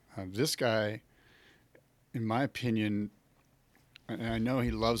 This guy, in my opinion, and I know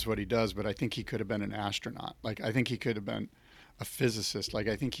he loves what he does, but I think he could have been an astronaut. Like, I think he could have been a physicist. Like,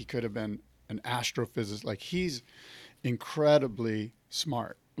 I think he could have been an astrophysicist. Like, he's incredibly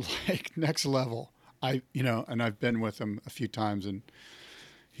smart, like next level. And I've been with him a few times, and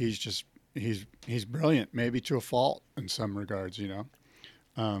he's brilliant, maybe to a fault in some regards, if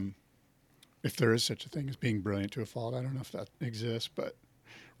there is such a thing as being brilliant to a fault. I don't know if that exists, but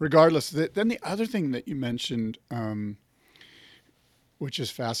regardless, then the other thing that you mentioned, which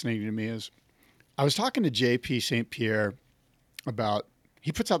is fascinating to me, is I was talking to JP St. Pierre about,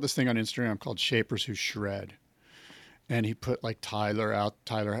 he puts out this thing on Instagram called Shapers Who Shred. And he put like Tyler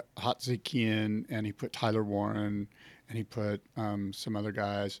Hotzikian, and he put Tyler Warren, and he put some other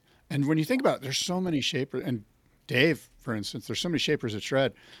guys. And when you think about it, there's so many shapers, and Dave, for instance, there's so many shapers at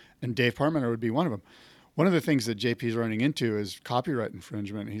Shred, and Dave Parmenter would be one of them. One of the things that JP is running into is copyright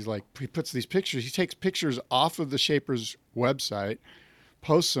infringement. He's like, he puts these pictures, he takes pictures off of the Shapers website,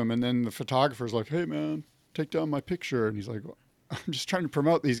 posts them, and then the photographer's like, hey man, take down my picture. And he's like, well, I'm just trying to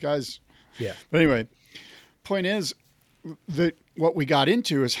promote these guys. Yeah. But anyway, point is, what we got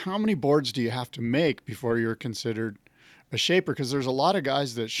into is how many boards do you have to make before you're considered a shaper? Because there's a lot of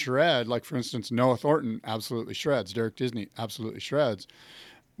guys that shred, like for instance, Noah Thornton absolutely shreds. Derek Disney absolutely shreds.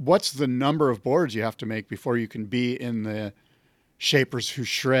 What's the number of boards you have to make before you can be in the shapers who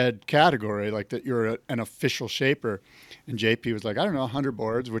shred category, like that you're an official shaper? And JP was like, I don't know, 100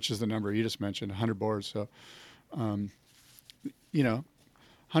 boards, which is the number you just mentioned, 100 boards. So,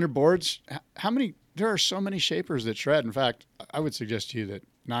 100 boards, how many? There are so many shapers that shred. In fact, I would suggest to you that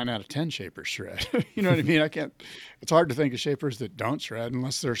 9 out of 10 shapers shred. You know what I mean? It's hard to think of shapers that don't shred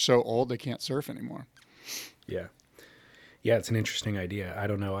unless they're so old they can't surf anymore. Yeah. Yeah, it's an interesting idea. I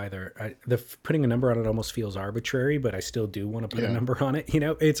don't know either. Putting a number on it almost feels arbitrary, but I still do want to put a number on it.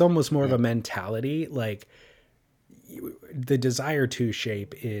 It's almost more of a mentality. Like the desire to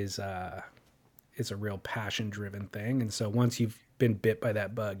shape is a real passion-driven thing. And so once you've been bit by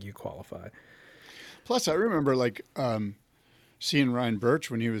that bug, you qualify. Plus, I remember seeing Ryan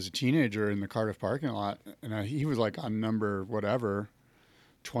Birch when he was a teenager in the Cardiff parking lot, and he was like on number whatever,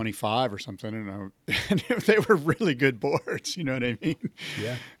 25 or something, and they were really good boards. You know what I mean?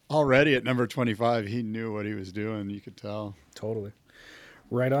 Yeah. Already at number 25, he knew what he was doing. You could tell. Totally.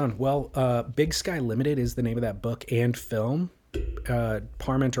 Right on. Well, Big Sky Limited is the name of that book and film.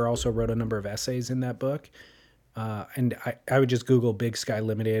 Parmenter also wrote a number of essays in that book. And I would just Google Big Sky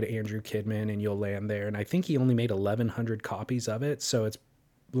Limited, Andrew Kidman, and you'll land there. And I think he only made 1,100 copies of it, so it's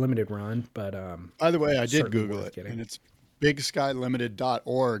limited run. But by the way, I did Google it, and it's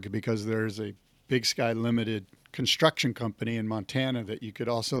BigSkyLimited.org because there's a Big Sky Limited construction company in Montana that you could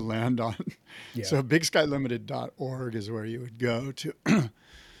also land on. Yeah. So BigSkyLimited.org is where you would go to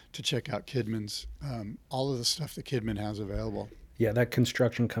check out Kidman's all of the stuff that Kidman has available. Yeah, that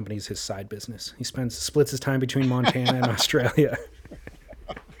construction company is his side business. He splits his time between Montana and Australia.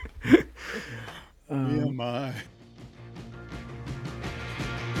 My.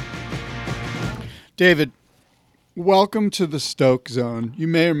 David, welcome to the Stoke Zone. You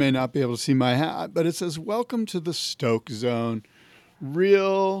may or may not be able to see my hat, but it says, welcome to the Stoke Zone,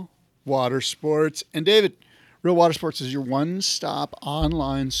 Real Water Sports. And David, Real Water Sports is your one-stop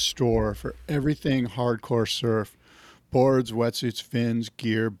online store for everything hardcore surf. Boards, wetsuits, fins,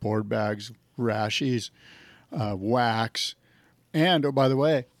 gear, board bags, rashies, wax, and, oh, by the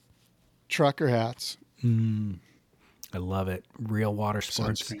way, trucker hats. I love it. Real Water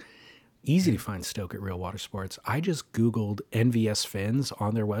Sports. Easy to find Stoke at Real Water Sports. I just Googled NVS fins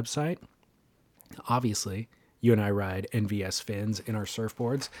on their website. Obviously, you and I ride NVS fins in our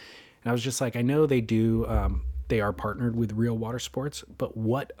surfboards. And I was just like, I know they do, they are partnered with Real Water Sports, but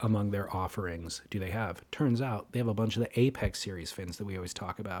what among their offerings do they have? Turns out they have a bunch of the Apex series fins that we always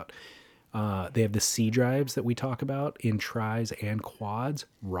talk about. They have the Sea Drives that we talk about in tris and quads.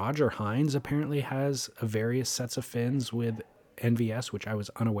 Roger Hines apparently has various sets of fins with NVS, which I was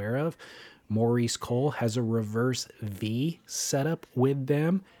unaware of. Maurice Cole has a reverse V setup with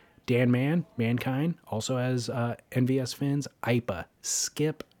them. Dan Mankind, also has NVS fins. IPA,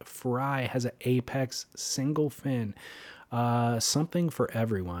 Skip Fry has an Apex single fin. Something for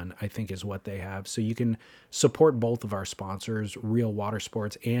everyone, I think, is what they have. So you can support both of our sponsors, Real Water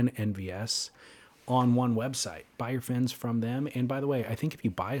Sports and NVS, on one website. Buy your fins from them. And by the way, I think if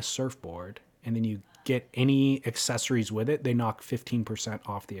you buy a surfboard and then you get any accessories with it, they knock 15%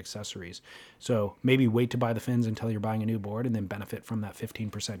 off the accessories. So maybe wait to buy the fins until you're buying a new board and then benefit from that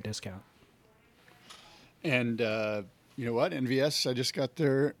 15% discount. And you know what? NVS, I just got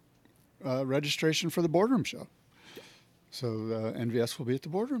their registration for the Boardroom Show. So NVS will be at the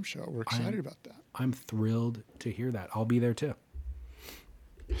Boardroom Show. We're excited about that. I'm thrilled to hear that. I'll be there too.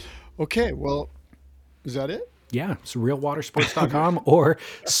 Okay, well, is that it? Yeah, it's realwatersports.com or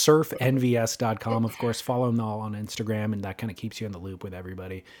surfnvs.com. Of course, follow them all on Instagram, and that kind of keeps you in the loop with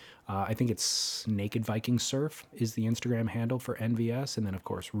everybody. I think it's Naked Viking Surf is the Instagram handle for NVS, and then, of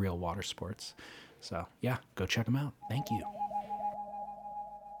course, Real Water Sports. So, yeah, go check them out. Thank you.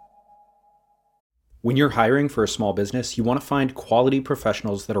 When you're hiring for a small business, you want to find quality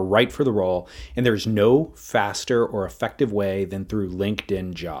professionals that are right for the role, and there's no faster or effective way than through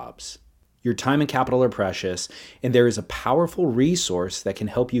LinkedIn Jobs. Your time and capital are precious, and there is a powerful resource that can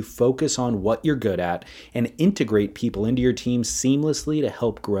help you focus on what you're good at and integrate people into your team seamlessly to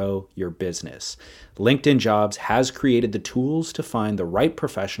help grow your business. LinkedIn Jobs has created the tools to find the right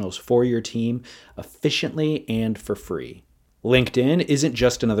professionals for your team efficiently and for free. LinkedIn isn't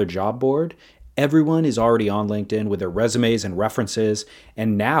just another job board. Everyone is already on LinkedIn with their resumes and references,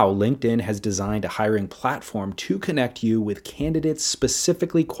 and now LinkedIn has designed a hiring platform to connect you with candidates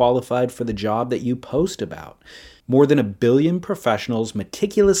specifically qualified for the job that you post about. More than 1 billion professionals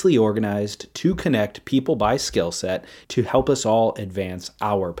meticulously organized to connect people by skill set to help us all advance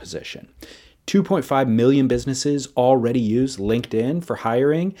our position. 2.5 million businesses already use LinkedIn for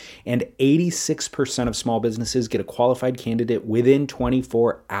hiring, and 86% of small businesses get a qualified candidate within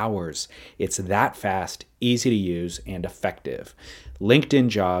 24 hours. It's that fast, easy to use, and effective. LinkedIn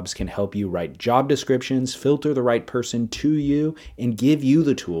Jobs can help you write job descriptions, filter the right person to you, and give you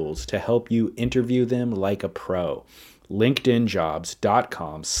the tools to help you interview them like a pro.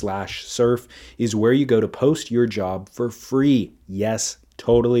 LinkedInjobs.com/surf is where you go to post your job for free. Yes,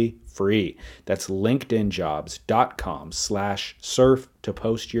 totally free. That's LinkedInjobs.com/surf to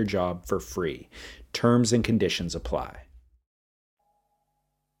post your job for free. Terms and conditions apply.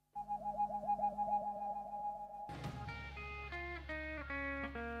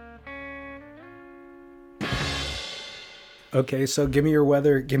 Okay, so give me your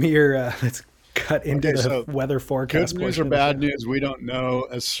weather. Give me your. Let's cut into the weather forecast. Good news or bad news, we don't know.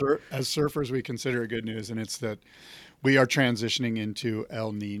 As surfers, we consider it good news, and it's that we are transitioning into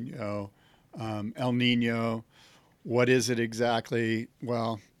El Nino. El Nino, what is it exactly?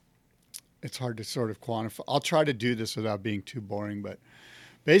 Well, it's hard to sort of quantify. I'll try to do this without being too boring, but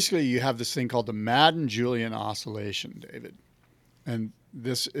basically you have this thing called the Madden-Julian oscillation, David. And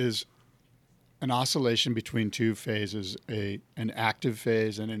this is an oscillation between two phases, an active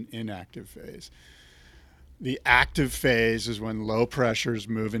phase and an inactive phase. The active phase is when low pressures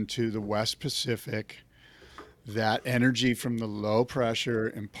move into the West Pacific. That energy from the low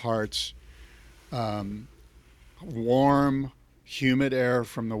pressure imparts warm, humid air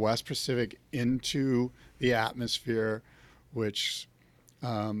from the West Pacific into the atmosphere, which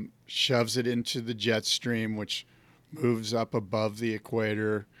shoves it into the jet stream, which moves up above the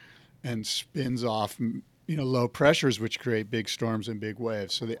equator and spins off, low pressures, which create big storms and big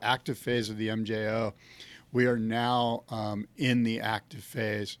waves. So the active phase of the MJO, we are now in the active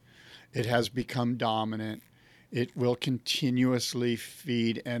phase. It has become dominant. It will continuously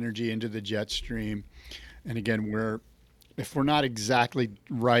feed energy into the jet stream. And again, if we're not exactly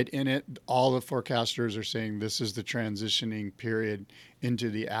right in it, all the forecasters are saying this is the transitioning period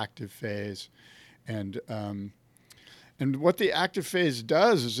into the active phase. And what the active phase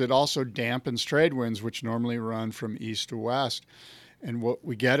does is it also dampens trade winds, which normally run from east to west. And what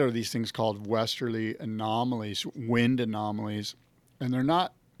we get are these things called westerly anomalies, wind anomalies. And they're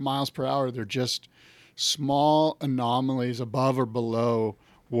not miles per hour. They're just small anomalies above or below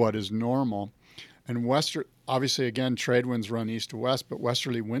what is normal. And obviously, again, trade winds run east to west, but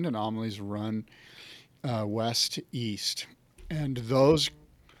westerly wind anomalies run west to east. And those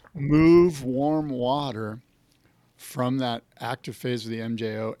move warm water from that active phase of the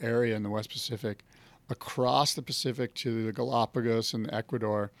MJO area in the West Pacific across the Pacific to the Galapagos and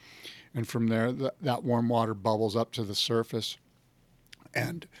Ecuador. And from there, that warm water bubbles up to the surface.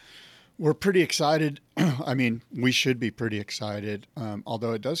 And we're pretty excited. I mean, we should be pretty excited,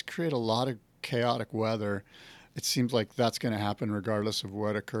 although it does create a lot of chaotic weather. It seems like that's going to happen regardless of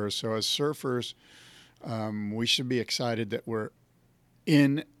what occurs. So as surfers, we should be excited that we're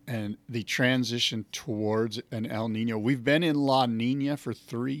in and the transition towards an El Nino. We've been in La Nina for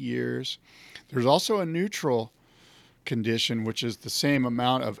 3 years. There's also a neutral condition, which is the same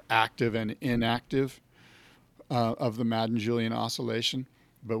amount of active and inactive of the Madden-Julian oscillation,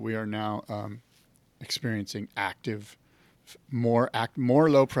 but we are now experiencing active, more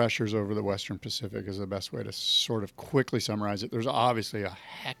low pressures over the Western Pacific is the best way to sort of quickly summarize it. There's obviously a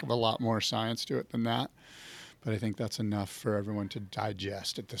heck of a lot more science to it than that, but I think that's enough for everyone to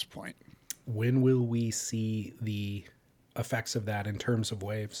digest at this point. When will we see the effects of that in terms of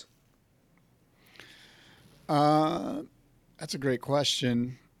waves? That's a great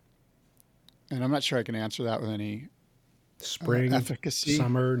question. And I'm not sure I can answer that with any spring, efficacy.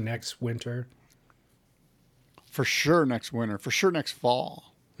 Summer, next winter. For sure next winter. For sure next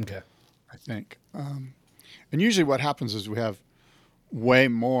fall. Okay. I think. And usually what happens is we have way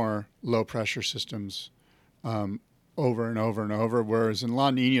more low pressure systems over and over and over, whereas in La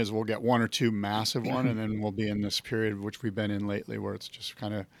Ninas we'll get one or two massive one, and then we'll be in this period which we've been in lately where it's just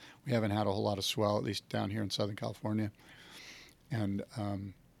kind of, we haven't had a whole lot of swell, at least down here in Southern California. And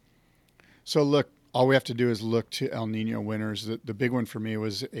so look, all we have to do is look to El Nino winters. The big one for me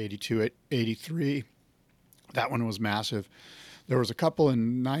was 82, 83. That one was massive. There was a couple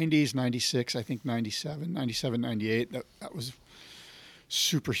in 90s, 96, I think 97, 98. That was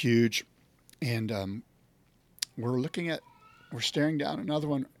super huge. And we're staring down another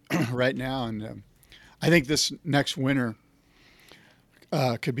one right now. And I think this next winter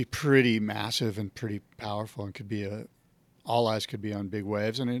could be pretty massive and pretty powerful, and all eyes could be on big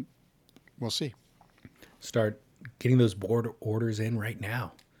waves, and we'll see. Start getting those board orders in right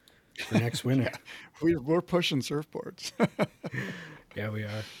now for next winter. We're pushing surfboards. Yeah, we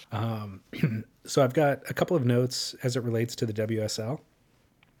are. So I've got a couple of notes as it relates to the WSL.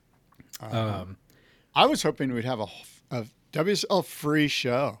 I was hoping we'd have a WSL free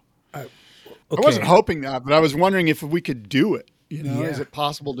show. Okay. I wasn't hoping that, but I was wondering if we could do it. You know, Yeah. Is it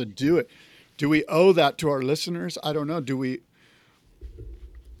possible to do it? Do we owe that to our listeners? I don't know. Do we?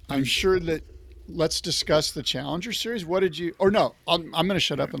 I'm sure that. Let's discuss the Challenger Series. What did you? Or no, I'm going to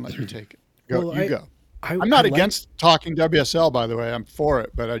shut up and let you take it. Go. Well, Go. I'm not against talking WSL, by the way. I'm for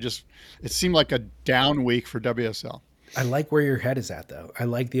it, but it seemed like a down week for WSL. I like where your head is at, though. I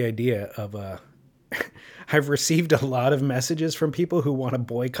like the idea of I've received a lot of messages from people who want to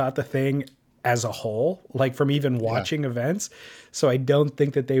boycott the thing as a whole, like from even watching events. So I don't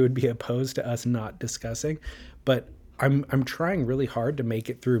think that they would be opposed to us not discussing. But I'm trying really hard to make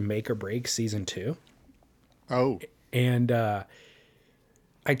it through Make or Break season 2. Oh. And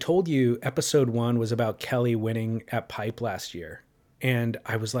I told you episode 1 was about Kelly winning at Pipe last year. And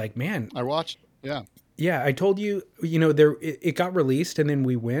I was like, man. I watched. Yeah. Yeah, I told you, it got released and then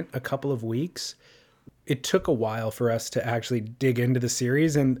we went a couple of weeks. It took a while for us to actually dig into the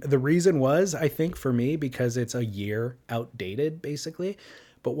series. And the reason was, I think for me, because it's a year outdated, basically.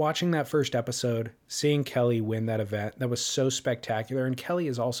 But watching that first episode, seeing Kelly win that event, that was so spectacular. And Kelly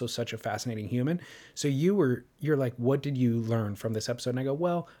is also such a fascinating human. So you're like, what did you learn from this episode? And I go,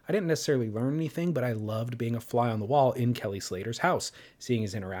 well, I didn't necessarily learn anything, but I loved being a fly on the wall in Kelly Slater's house, seeing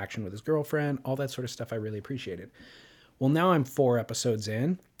his interaction with his girlfriend, all that sort of stuff I really appreciated. Well, now I'm 4 episodes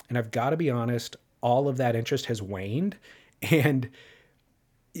in, and I've got to be honest, all of that interest has waned. And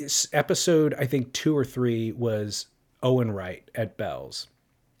episode, I think 2 or 3 was Owen Wright at Bells.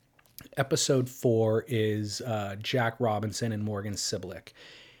 Episode 4 is Jack Robinson and Morgan Siblick.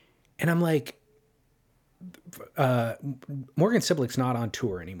 And I'm like, Morgan Siblick's not on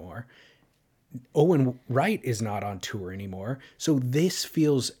tour anymore. Owen Wright is not on tour anymore. So this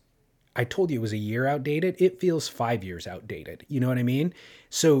feels, I told you it was a year outdated. It feels 5 years outdated. You know what I mean?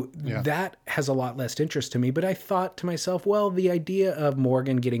 So that has a lot less interest to me. But I thought to myself, well, the idea of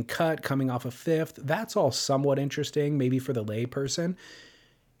Morgan getting cut, coming off of 5th, that's all somewhat interesting, maybe for the lay person.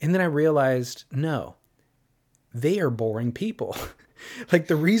 And then I realized, no, they are boring people. Like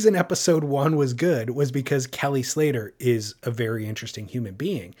the reason episode 1 was good was because Kelly Slater is a very interesting human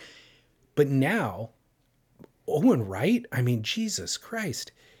being. But now, Owen Wright, I mean, Jesus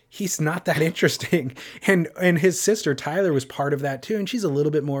Christ, he's not that interesting. And his sister Tyler was part of that too. And she's a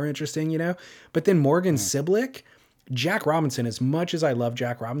little bit more interesting, But then Morgan Siblick, Jack Robinson, as much as I love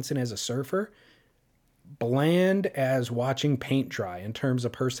Jack Robinson as a surfer, bland as watching paint dry in terms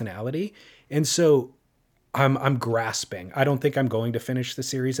of personality. And so I'm grasping. I don't think I'm going to finish the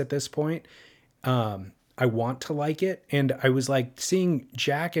series at this point. I want to like it. And I was like seeing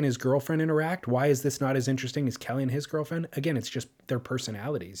Jack and his girlfriend interact. Why is this not as interesting as Kelly and his girlfriend? Again, it's just their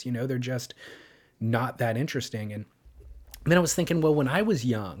personalities, they're just not that interesting. And then I was thinking, well, when I was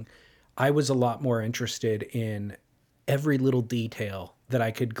young, I was a lot more interested in every little detail that I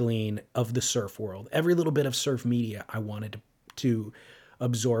could glean of the surf world. Every little bit of surf media I wanted to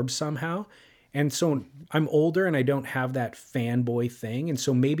absorb somehow. And so I'm older and I don't have that fanboy thing. And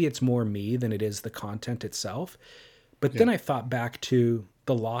so maybe it's more me than it is the content itself. But then I thought back to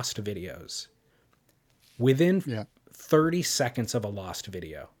the Lost videos. Within 30 seconds of a Lost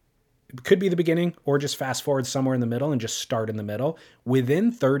video, it could be the beginning or just fast forward somewhere in the middle and just start in the middle.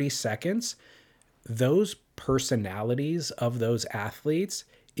 Within 30 seconds, those personalities of those athletes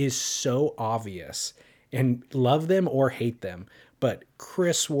is so obvious, and love them or hate them. But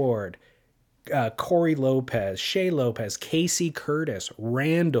Chris Ward, Corey Lopez, Shea Lopez, Casey Curtis,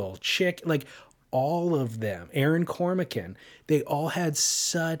 Randall, Chick, like all of them, Aaron Cormican, they all had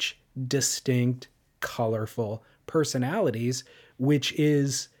such distinct, colorful personalities, which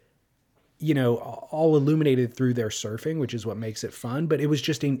is, all illuminated through their surfing, which is what makes it fun. But it was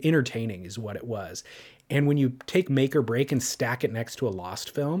just entertaining is what it was. And when you take Make or Break and stack it next to a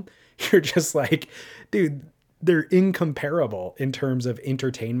Lost film, you're just like, dude, they're incomparable in terms of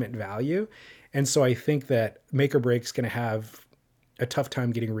entertainment value. And so I think that Make or Break's going to have a tough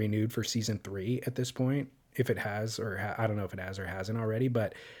time getting renewed for season 3 at this point. If it has, or I don't know if it has or hasn't already,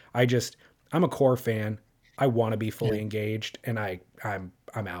 but I'm a core fan. I want to be fully engaged, and I'm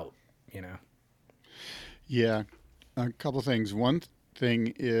out. Yeah. A couple of things. One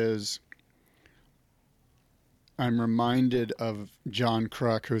thing is I'm reminded of John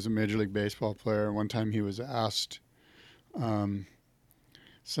Kruk, who's a Major League Baseball player. One time he was asked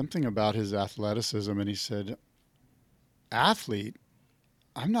something about his athleticism, and he said, athlete?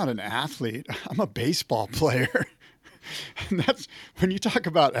 I'm not an athlete. I'm a baseball player. And that's when you talk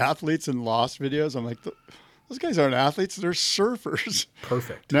about athletes and lost videos. I'm like, those guys aren't athletes; they're surfers.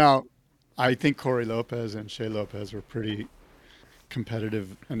 Perfect. Now, I think Corey Lopez and Shea Lopez were pretty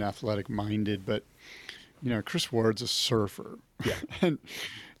competitive and athletic minded, but Chris Ward's a surfer. Yeah. And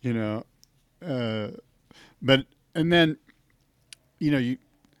but then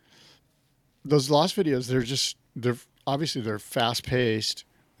those lost videos, they're obviously they're fast paced.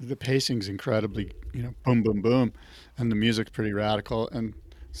 The pacing's incredibly, boom, boom, boom, and the music's pretty radical. And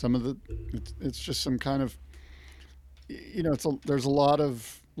some of it's just some kind of, there's a lot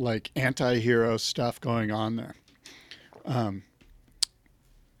of like anti-hero stuff going on there.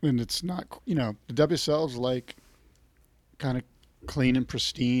 And it's not, the WSL's like kind of clean and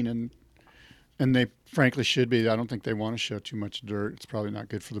pristine, and they frankly should be. I don't think they want to show too much dirt. It's probably not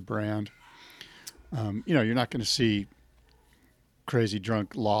good for the brand. You're not going to see crazy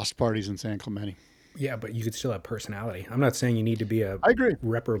drunk lost parties in San Clemente. Yeah, but you could still have personality. I'm not saying you need to be a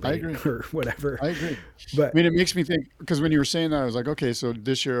reprobate or whatever. I agree. But it makes me think, because when you were saying that, I was like, okay, so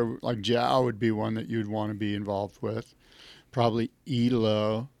this year, like Zhao would be one that you'd want to be involved with. Probably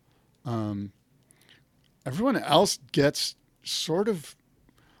Elo. Everyone else gets sort of,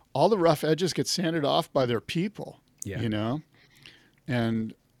 all the rough edges get sanded off by their people, And,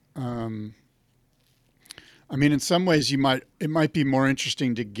 in some ways it might be more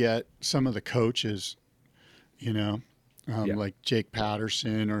interesting to get some of the coaches, like Jake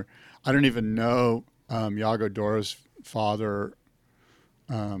Patterson, or I don't even know, Yago Dora's father.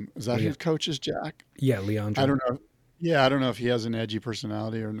 Is that who coaches Jack? Yeah, Leandro. I don't know. Yeah, I don't know if he has an edgy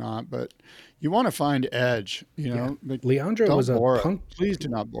personality or not, but you want to find edge, Like, Leandro was a punk. Please do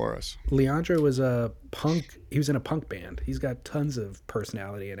not bore us. Leandro was a punk. He was in a punk band. He's got tons of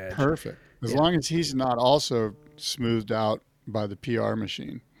personality and edge. Perfect. As long as he's not also smoothed out by the PR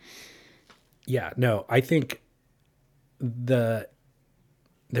machine. Yeah, no, I think there's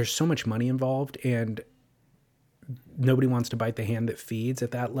so much money involved, and nobody wants to bite the hand that feeds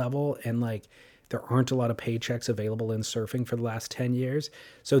at that level. And like, there aren't a lot of paychecks available in surfing for the last 10 years.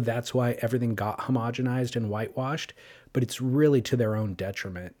 So that's why everything got homogenized and whitewashed, but it's really to their own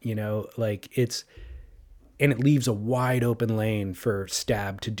detriment, and it leaves a wide open lane for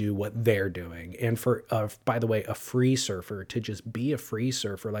Stab to do what they're doing. And for, by the way, a free surfer to just be a free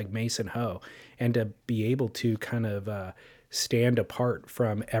surfer like Mason Ho, and to be able to kind of stand apart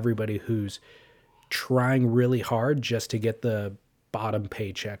from everybody who's trying really hard just to get the bottom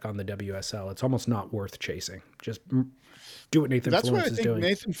paycheck on the WSL. It's almost not worth chasing. Just do what Nathan Florence is doing. That's why I think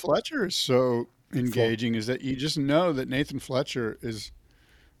Nathan Fletcher is so engaging, is that you just know that Nathan Fletcher is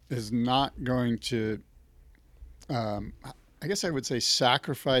not going to, I guess I would say,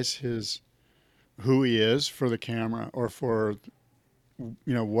 sacrifice who he is for the camera, or for,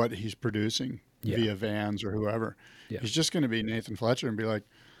 what he's producing via Vans or whoever. Yeah. He's just going to be Nathan Fletcher and be like,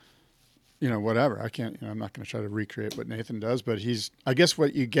 whatever. I can't, I'm not going to try to recreate what Nathan does, but I guess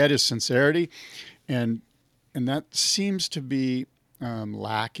what you get is sincerity, and that seems to be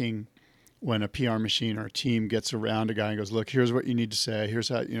lacking when a PR machine or a team gets around a guy and goes, look, here's what you need to say. Here's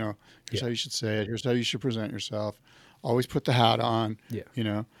how, how you should say it. Here's how you should present yourself. Always put the hat on.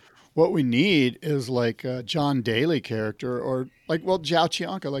 Yeah. What we need is like a John Daly character, or like, Zhao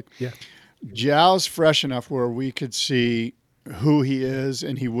Chianca. Like, Zhao's fresh enough where we could see who he is,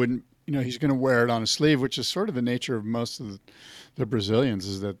 and he wouldn't, he's going to wear it on his sleeve, which is sort of the nature of most of the Brazilians,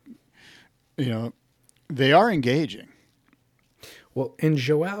 is that, they are engaging. Well, and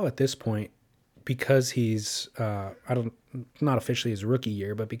Joao at this point, because he's, not officially his rookie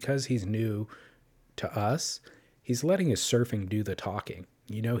year, but because he's new to us, he's letting his surfing do the talking.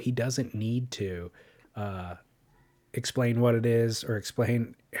 He doesn't need to explain what it is or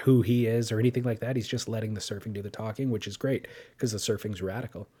explain who he is or anything like that. He's just letting the surfing do the talking, which is great because the surfing's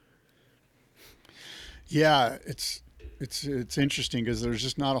radical. Yeah, it's interesting because there's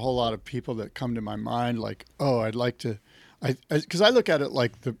just not a whole lot of people that come to my mind like, oh, I'd like to, because I look at it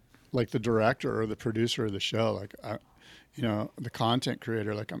like the director or the producer of the show, like, the content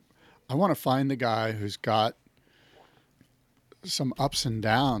creator. Like, I want to find the guy who's got some ups and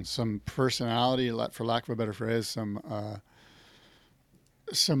downs, some personality, for lack of a better phrase, some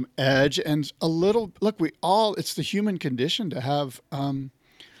edge, and a little. Look, it's the human condition to have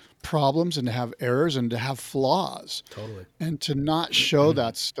problems and to have errors and to have flaws. Totally. And to not show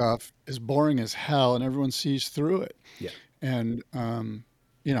that stuff is boring as hell, and everyone sees through it. Yeah. And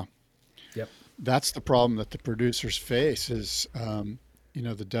Yep. That's the problem that the producers face is, the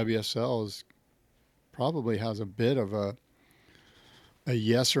WSL probably has a bit of a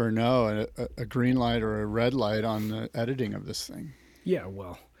yes or a no, a green light or a red light on the editing of this thing. Yeah,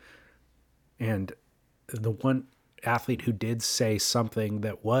 well, and the one, athlete who did say something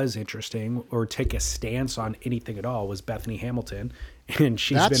that was interesting or take a stance on anything at all was Bethany Hamilton, and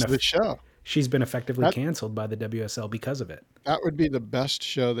That's the show. She's been effectively canceled by the WSL because of it. That would be the best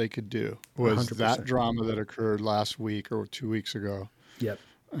show they could do, was 100%. that drama that occurred last week or 2 weeks ago. Yep.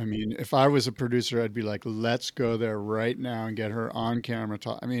 I mean, if I was a producer, I'd be like, let's go there right now and get her on camera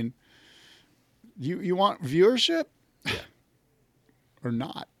talk. I mean, you want viewership? Yeah. Or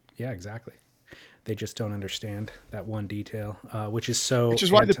not? Yeah, exactly. They just don't understand that one detail, which is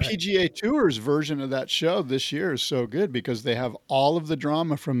why the PGA Tour's version of that show this year is so good, because they have all of the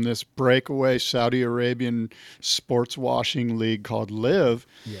drama from this breakaway Saudi Arabian sports washing league called LIV,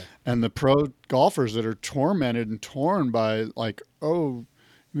 and the pro golfers that are tormented and torn by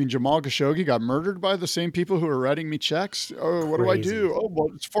Jamal Khashoggi got murdered by the same people who are writing me checks. Oh, what do I do? Oh, well,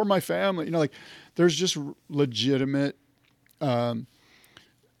 it's for my family. There's just legitimate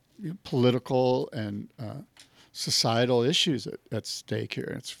political and societal issues at stake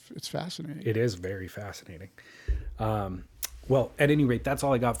here. It's fascinating. It is very fascinating. Well, at any rate, that's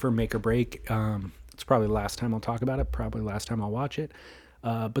all I got for Make or Break. It's probably the last time I'll talk about it. Probably the last time I'll watch it.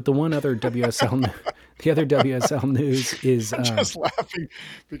 But the one other WSL, the other WSL news is I'm just laughing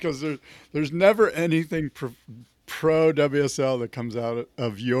because there's never anything pro WSL that comes out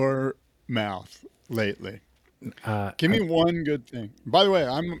of your mouth lately. Give me one good thing. By the way,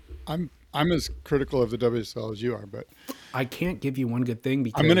 I'm as critical of the WSL as you are, but I can't give you one good thing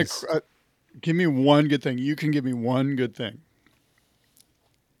because I'm gonna give me one good thing. You can give me one good thing.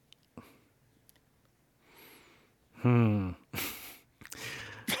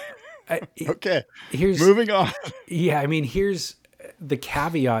 Okay. Moving on. Yeah, I mean, here's the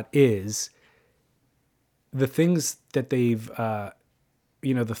caveat: is the things that they've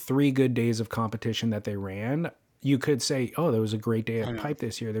the 3 good days of competition that they ran, you could say, oh, there was a great day at Pipe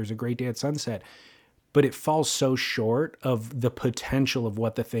this year. There's a great day at Sunset. But it falls so short of the potential of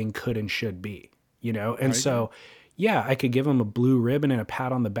what the thing could and should be, And so, yeah, I could give them a blue ribbon and a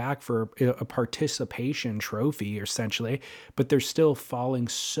pat on the back for a participation trophy, essentially. But they're still falling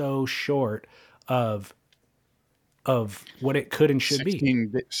so short of what it could and should be.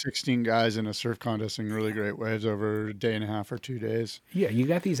 16 guys in a surf contest in really great waves over a day and a half or 2 days. Yeah, you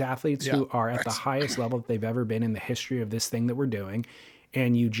got these athletes who are at the highest level that they've ever been in the history of this thing that we're doing,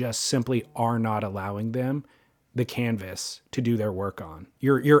 and you just simply are not allowing them the canvas to do their work on.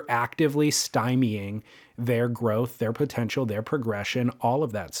 You're actively stymieing their growth, their potential, their progression, all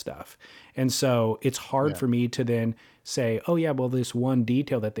of that stuff. And so it's hard for me to then say, oh yeah, well, this one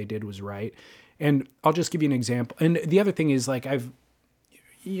detail that they did was right. And I'll just give you an example. And the other thing is, like, I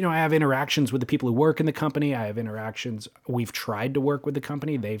have interactions with the people who work in the company. We've tried to work with the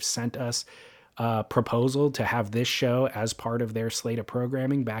company. They've sent us a proposal to have this show as part of their slate of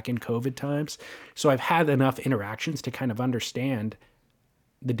programming back in COVID times. So I've had enough interactions to kind of understand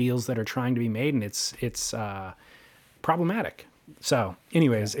the deals that are trying to be made, and it's problematic. So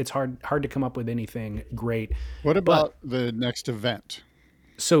anyways, it's hard to come up with anything great. What about the next event?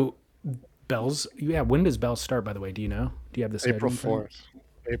 So Bells, when does Bells start, by the way? Do you know? Do you have the schedule?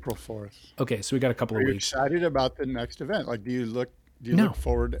 April 4th. Okay, so we got a couple of weeks. Are you excited about the next event? Like, do you look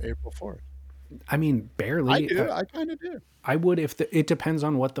forward to April 4th? I mean, barely. I do. I kind of do. I would if it depends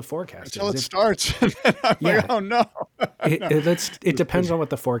on what the forecast Until is. it starts. I'm like, oh no. It depends on what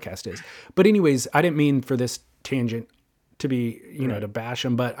the forecast is. But anyways, I didn't mean for this tangent to be, to bash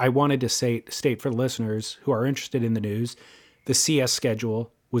them, but I wanted to state for the listeners who are interested in the news, the CS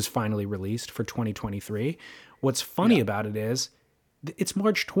schedule was finally released for 2023. What's funny about it is it's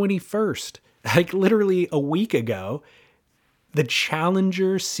March 21st, like literally a week ago. The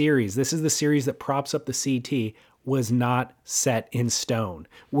Challenger Series, this is the series that props up the CT, was not set in stone.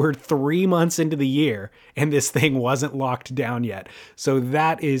 We're 3 months into the year and this thing wasn't locked down yet. So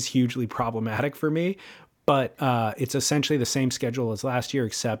that is hugely problematic for me. But it's essentially the same schedule as last year,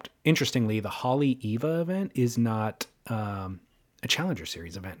 except interestingly, the Holly Eva event is not a Challenger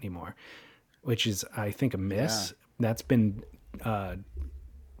Series event anymore, which is, I think, a miss. Yeah. That's been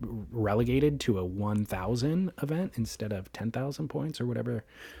relegated to a 1,000 event instead of 10,000 points or whatever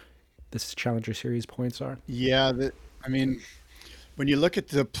this Challenger Series points are. Yeah, I mean, when you look at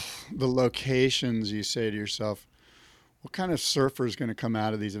the locations, you say to yourself, what kind of surfer is going to come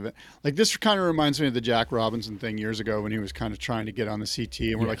out of these events? Like, this kind of reminds me of the Jack Robinson thing years ago when he was kind of trying to get on the CT,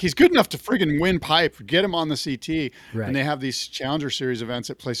 and we're like, he's good enough to friggin' win Pipe, get him on the CT. Right. And they have these Challenger Series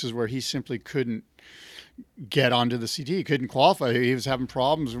events at places where he simply couldn't get onto the CT. He couldn't qualify. He was having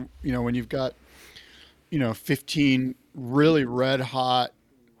problems, when you've got, 15 really red hot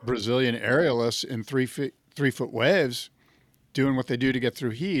Brazilian aerialists in 3 foot waves doing what they do to get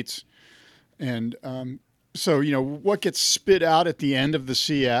through heats. And so, what gets spit out at the end of the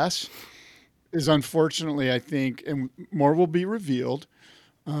CS is unfortunately, I think, and more will be revealed,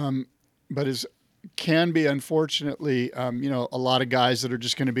 but can be unfortunately, a lot of guys that are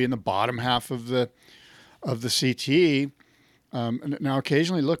just going to be in the bottom half of the CT. And now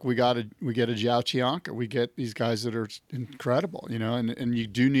occasionally, look, we get a Zhao Qianca. We get these guys that are incredible, and you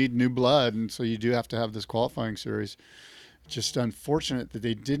do need new blood. And so you do have to have this qualifying series. Just unfortunate that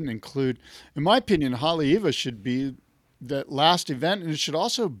they didn't include, in my opinion, Haleiwa should be that last event, and it should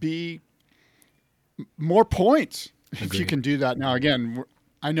also be more points. Agreed. If you can do that. Now, again,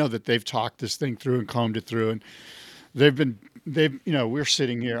 I know that they've talked this thing through and combed it through, and we're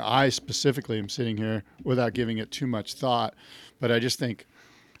sitting here. I specifically am sitting here without giving it too much thought, but I just think,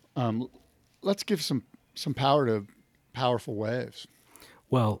 let's give some power to powerful waves.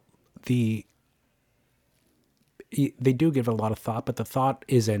 Well, they do give it a lot of thought, but the thought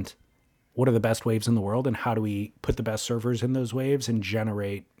isn't what are the best waves in the world and how do we put the best surfers in those waves and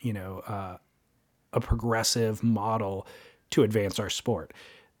generate, a progressive model to advance our sport.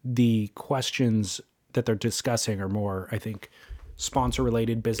 The questions that they're discussing are more, I think, sponsor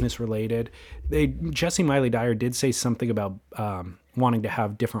related, business related. Jesse Miley Dyer did say something about wanting to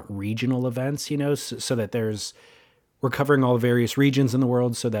have different regional events, so that we're covering all the various regions in the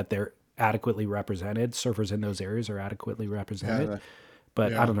world so that they're adequately represented. Surfers in those areas are adequately represented.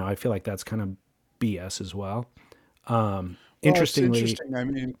 But I don't know. I feel like that's kind of BS as well. Interestingly, it's interesting. I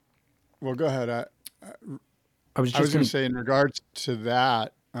mean, well, go ahead. I was going to say in regards to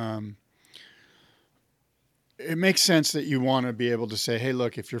that, it makes sense that you want to be able to say, hey,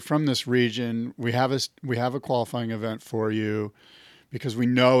 look, if you're from this region, we have a qualifying event for you, because we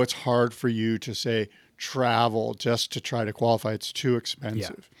know it's hard for you to say travel just to try to qualify. It's too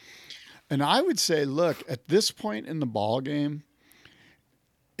expensive. Yeah. And I would say, look, at this point in the ball game,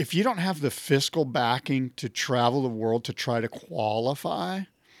 if you don't have the fiscal backing to travel the world to try to qualify,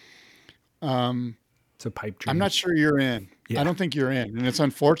 it's a pipe dream. I'm not sure you're in. Yeah. I don't think you're in, and it's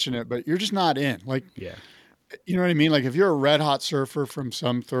unfortunate, but you're just not in. Like, yeah, you know what I mean? Like if you're a red hot surfer from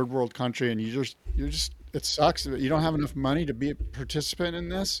some third world country and you're just, it sucks that you don't have enough money to be a participant in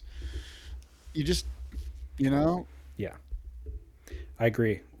this. You just, Yeah, I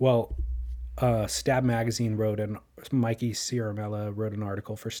agree. Well, Stab Magazine Mikey Ciaramella wrote an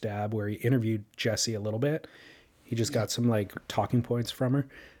article for Stab where he interviewed Jessie a little bit. He just got some talking points from her,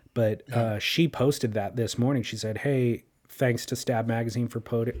 but she posted that this morning. She said, hey, thanks to Stab Magazine for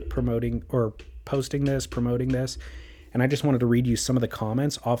promoting this. And I just wanted to read you some of the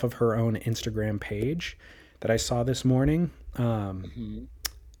comments off of her own Instagram page that I saw this morning.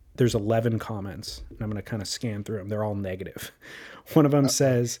 There's 11 comments, and I'm going to kind of scan through them. They're all negative. One of them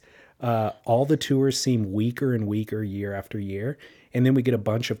says, all the tours seem weaker and weaker year after year. And then we get a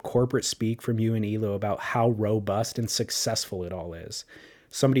bunch of corporate speak from you and Elo about how robust and successful it all is.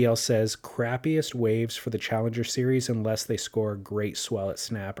 Somebody else says, crappiest waves for the Challenger Series unless they score a great swell at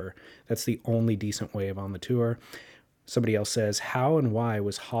Snapper. That's the only decent wave on the tour. Somebody else says, how and why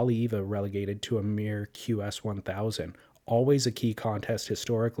was Haleiwa relegated to a mere QS 1000? Always a key contest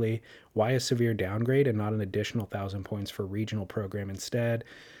historically. Why a severe downgrade and not an additional 1,000 points for regional program instead?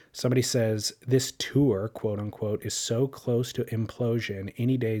 Somebody says, this tour, quote unquote, is so close to implosion,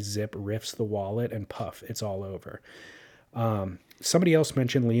 any day Zip riffs the wallet and puff, it's all over. Somebody else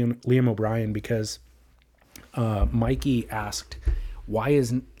mentioned Liam O'Brien because Mikey asked, why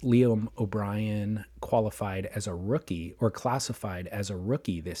isn't Liam O'Brien qualified as a rookie or classified as a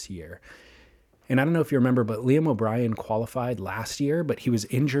rookie this year? And I don't know if you remember, but Liam O'Brien qualified last year, but he was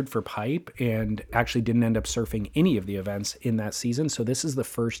injured for pipe and actually didn't end up surfing any of the events in that season. So this is the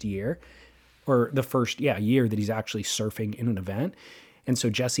first year that he's actually surfing in an event. And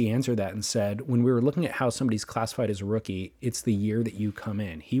so Jesse answered that and said, when we were looking at how somebody's classified as a rookie, it's the year that you come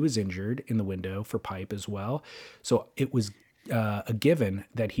in. He was injured in the window for pipe as well. So it was a given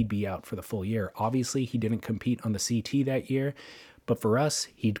that he'd be out for the full year. Obviously, he didn't compete on the CT that year. But for us,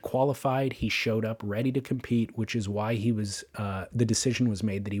 he'd qualified, he showed up ready to compete, which is why the decision was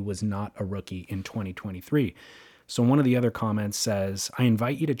made that he was not a rookie in 2023. So one of the other comments says, I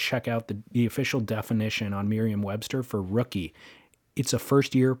invite you to check out the official definition on Merriam-Webster for rookie. It's a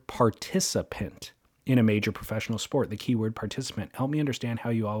first-year participant in a major professional sport. The keyword participant. Help me understand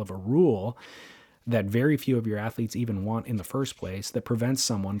how you all have a rule that very few of your athletes even want in the first place that prevents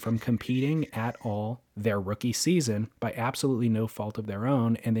someone from competing at all their rookie season by absolutely no fault of their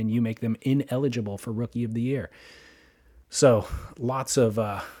own, and then you make them ineligible for Rookie of the Year. So lots of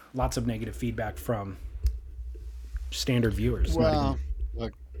negative feedback from standard viewers. Well,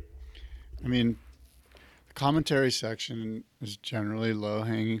 look, I mean, commentary section is generally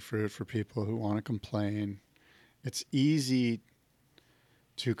low-hanging fruit for people who want to complain. It's easy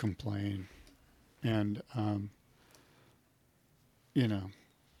to complain, and I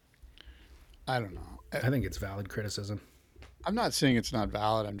don't know. I think it's valid criticism. I'm not saying it's not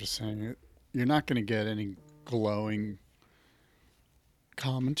valid. I'm just saying you're not going to get any glowing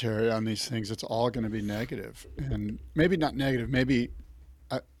commentary on these things. It's all going to be negative, and maybe not negative. Maybe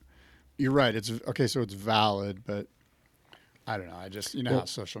you're right. It's okay. So it's valid, but I don't know. I just, how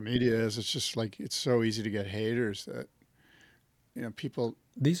social media is. It's just like, it's so easy to get haters that, people.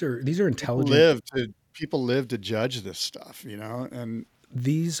 These are intelligent. People live to judge this stuff, and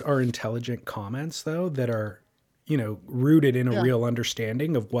these are intelligent comments though that are, rooted in a real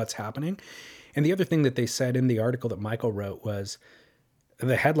understanding of what's happening. And the other thing that they said in the article that Michael wrote was,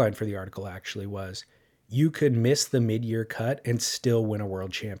 the headline for the article actually was, you could miss the mid-year cut and still win a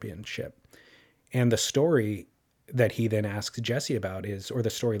world championship. And the story that he then asks Jessie about is, or the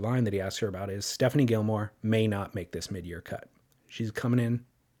storyline that he asks her about is, Stephanie Gilmore may not make this mid-year cut. She's coming in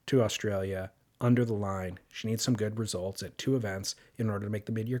to Australia under the line. She needs some good results at 2 events in order to make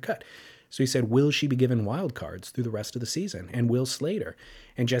the mid-year cut. So he said, will she be given wild cards through the rest of the season? And will Slater?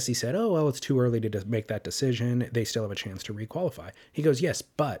 And Jessie said, oh, well, it's too early to make that decision. They still have a chance to requalify. He goes, yes,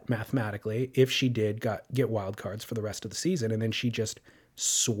 but mathematically, if she did get wild cards for the rest of the season, and then she just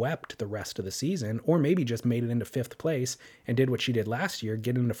swept the rest of the season, or maybe just made it into 5th place and did what she did last year,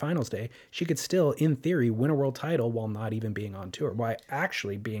 get into finals day, she could still, in theory, win a world title while not even being on tour, while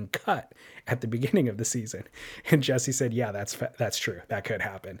actually being cut at the beginning of the season. And Jessie said, yeah, that's true. That could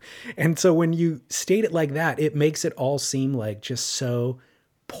happen. And so when you state it like that, it makes it all seem like just so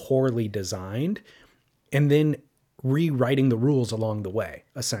poorly designed, and then rewriting the rules along the way,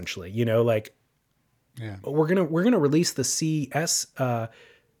 essentially, yeah. We're gonna release the CS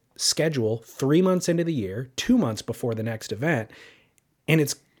schedule 3 months into the year, 2 months before the next event,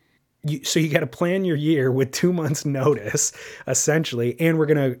 and so you got to plan your year with 2 months notice, essentially. And we're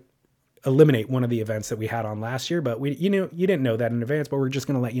gonna eliminate one of the events that we had on last year, but you didn't know that in advance, but we're just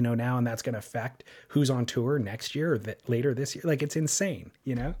gonna let you know now, and that's gonna affect who's on tour next year or later this year. Like, it's insane,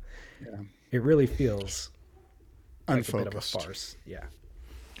 Yeah. It really feels like a bit of a farce. Yeah.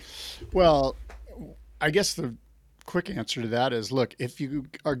 Well, I guess the quick answer to that is, look, if you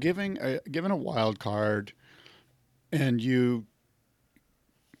are given a wild card, and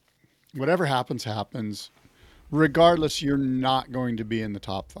whatever happens, regardless, you're not going to be in the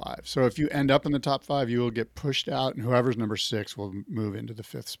top 5. So if you end up in the top 5, you will get pushed out, and whoever's number 6 will move into the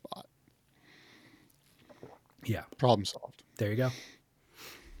 5th spot. Yeah. Problem solved. There you go.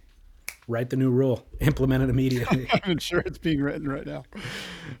 Write the new rule. Implement it immediately. I'm sure it's being written right now.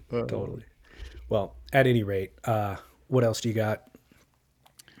 Totally. Well, at any rate, what else do you got?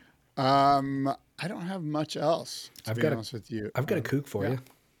 I don't have much else, to be honest with you. I've got a kook for you.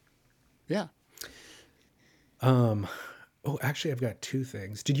 Yeah. Oh, actually, I've got 2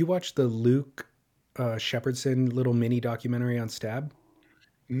 things. Did you watch the Luke Shepherdson little mini documentary on Stab?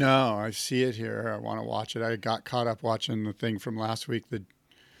 No, I see it here. I want to watch it. I got caught up watching the thing from last week, the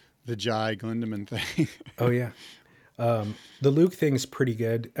Jai Glindemann thing. Oh, yeah. The Luke thing's pretty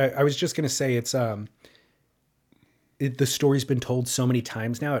good. I was just going to say it's, the story's been told so many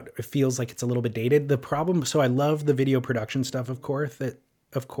times now. It feels like it's a little bit dated. The problem, so I love the video production stuff, of course, that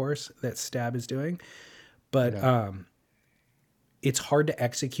Stab is doing, but, it's hard to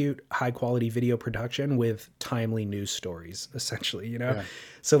execute high quality video production with timely news stories, essentially, Yeah.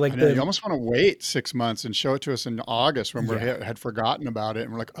 So like you almost want to wait 6 months and show it to us in August when we had forgotten about it.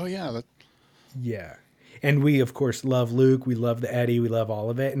 And we're like, oh yeah. Yeah. And we, of course, love Luke. We love the Eddie. We love all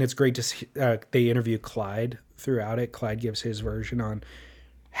of it. And it's great to see, they interview Clyde throughout it. Clyde gives his version on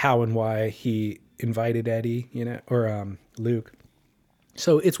how and why he invited Eddie, or Luke.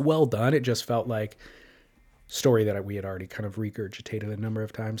 So it's well done. It just felt like story that we had already kind of regurgitated a number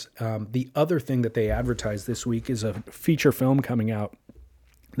of times. The other thing that they advertised this week is a feature film coming out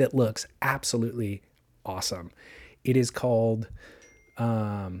that looks absolutely awesome. It is called...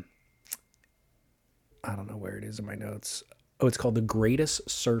 I don't know where it is in my notes. Oh, it's called The Greatest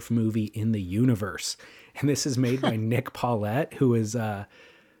Surf Movie in the Universe. And this is made by Nick Paulette, who is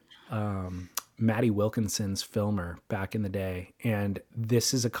Maddie Wilkinson's filmer back in the day. And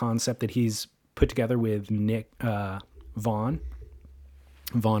this is a concept that he's put together with Nick Vaughn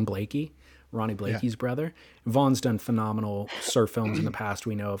Blakey, Ronnie Blakey's brother. Vaughn's done phenomenal surf films in the past.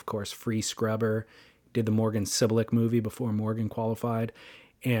 We know, of course, Free Scrubber, did the Morgan Sibilic movie before Morgan qualified.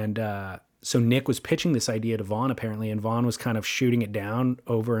 And so Nick was pitching this idea to Vaughn, apparently, and Vaughn was kind of shooting it down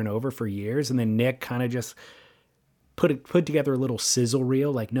over and over for years. And then Nick kind of just put together a little sizzle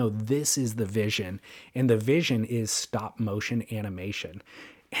reel. Like, no, this is the vision. And the vision is stop motion animation.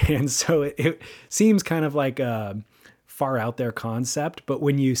 And so it seems kind of like a far out there concept, but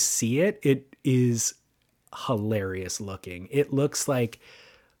when you see it, it is hilarious looking. It looks like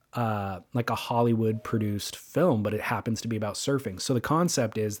a Hollywood produced film, but it happens to be about surfing. So the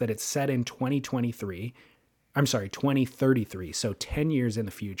concept is that it's set in 2033. So 10 years in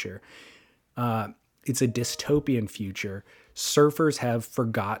the future. It's a dystopian future. Surfers have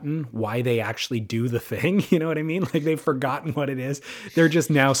forgotten why they actually do the thing. You know what I mean? Like, they've forgotten what it is. They're just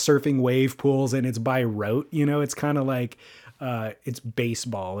now surfing wave pools, and it's by rote. You know, it's kind of like it's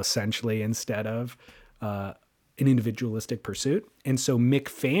baseball essentially instead of an individualistic pursuit. And so Mick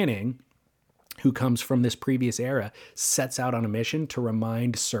Fanning, who comes from this previous era, sets out on a mission to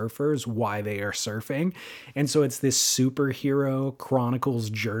remind surfers why they are surfing. And so it's this superhero chronicles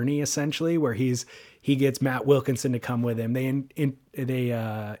journey, essentially, where he gets Matt Wilkinson to come with him. They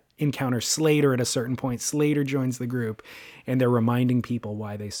encounter Slater at a certain point. Slater joins the group, and they're reminding people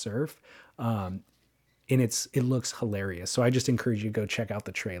why they surf. And it looks hilarious. So I just encourage you to go check out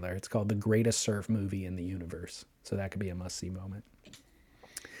the trailer. It's called The Greatest Surf Movie in the Universe. So that could be a must-see moment.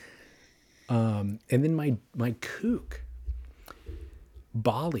 And then my kook,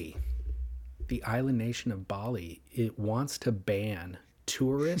 Bali, the island nation of Bali, it wants to ban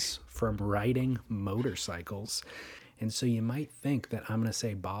tourists from riding motorcycles. And so you might think that I'm going to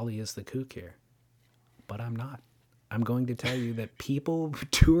say Bali is the kook here, but I'm not. I'm going to tell you that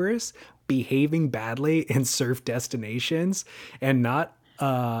tourists behaving badly in surf destinations and not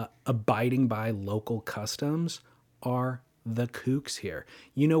abiding by local customs are the kooks here.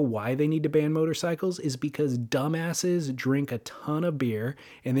 You know why they need to ban motorcycles is because dumbasses drink a ton of beer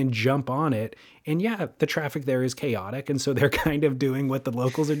and then jump on it. And yeah, the traffic there is chaotic. And so they're kind of doing what the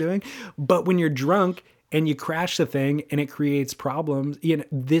locals are doing. But when you're drunk and you crash the thing and it creates problems,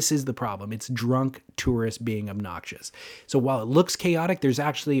 this is the problem. It's drunk tourists being obnoxious. So while it looks chaotic, there's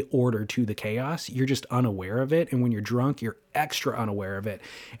actually order to the chaos. You're just unaware of it. And when you're drunk, you're extra unaware of it.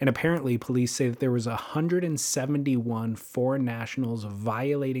 And apparently police say that there was 171 foreign nationals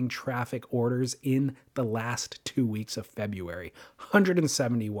violating traffic orders in the last 2 weeks of February.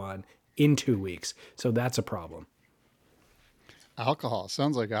 171 in 2 weeks. So that's a problem. Alcohol.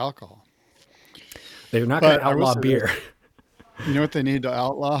 Sounds like alcohol. They're not going to outlaw beer. You know what they need to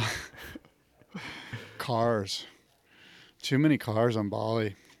outlaw? Cars. Too many cars on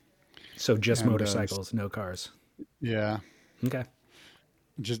Bali. So just motorcycles, no cars. Yeah. Okay.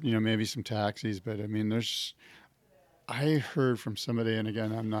 Just, maybe some taxis. But I mean, I heard from somebody, and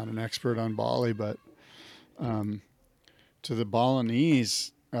again, I'm not an expert on Bali, but to the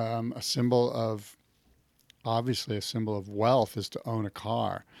Balinese, obviously a symbol of wealth is to own a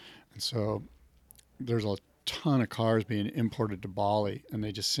car. And so there's a ton of cars being imported to Bali, and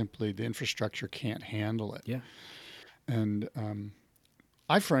they just simply, the infrastructure can't handle it. Yeah. And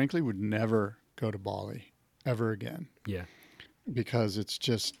I frankly would never go to Bali ever again. Yeah. Because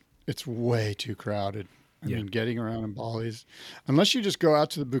it's way too crowded. I mean, getting around in Bali's, unless you just go out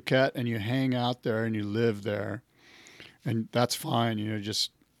to the Phuket and you hang out there and you live there, and that's fine.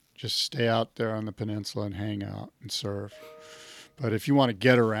 Just stay out there on the peninsula and hang out and surf. But if you want to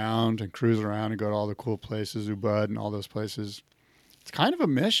get around and cruise around and go to all the cool places, Ubud and all those places, it's kind of a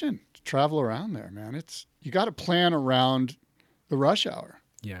mission to travel around there, man. You got to plan around the rush hour.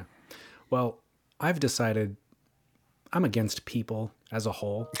 Yeah. Well, I've decided I'm against people as a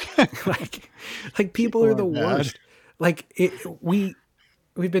whole. like people are the worst. Like we've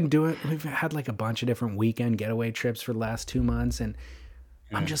had like a bunch of different weekend getaway trips for the last 2 months, and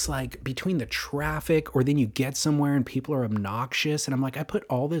I'm just like, between the traffic, or then you get somewhere and people are obnoxious. And I'm like, I put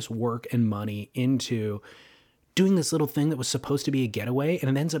all this work and money into doing this little thing that was supposed to be a getaway, and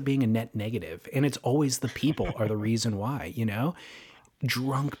it ends up being a net negative. And it's always the people are the reason why,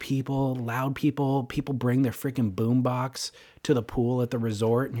 drunk people, loud people bring their freaking boombox to the pool at the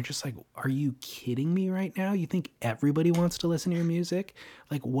resort. And you're just like, are you kidding me right now? You think everybody wants to listen to your music?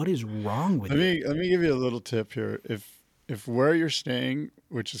 Like, what is wrong with you? Let me give you a little tip here. If where you're staying,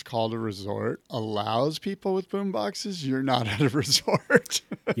 which is called a resort, allows people with boomboxes, you're not at a resort.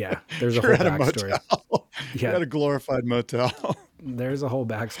 Yeah, there's a whole backstory. You're at a glorified motel. There's a whole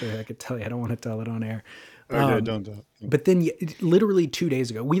backstory I could tell you. I don't want to tell it on air. Okay, don't tell. But then, literally 2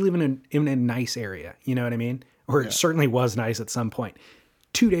 days ago, we live in a nice area. You know what I mean? Or it certainly was nice at some point.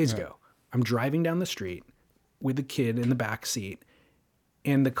 2 days ago, I'm driving down the street with the kid in the back seat,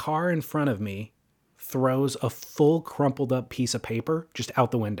 and the car in front of me throws a full crumpled up piece of paper just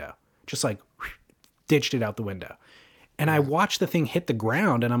out the window, just like ditched it out the window. And I watched the thing hit the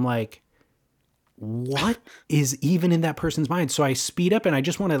ground, and I'm like, what is even in that person's mind? So I speed up and I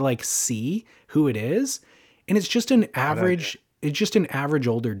just want to like see who it is. And it's just an average,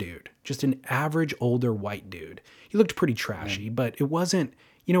 older dude, just an average older white dude. He looked pretty trashy, but it wasn't,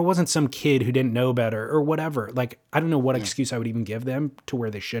 it wasn't some kid who didn't know better or whatever. Like, I don't know what excuse I would even give them to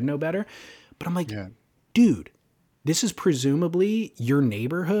where they should know better. But I'm like, dude, this is presumably your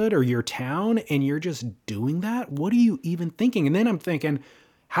neighborhood or your town, and you're just doing that? What are you even thinking? And then I'm thinking,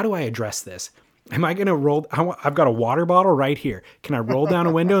 how do I address this? Am I going to roll? I've got a water bottle right here. Can I roll down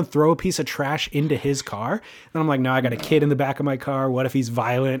a window and throw a piece of trash into his car? And I'm like, no, I got a kid in the back of my car. What if he's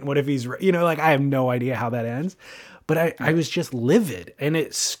violent? What if he's, like, I have no idea how that ends. But I was just livid, and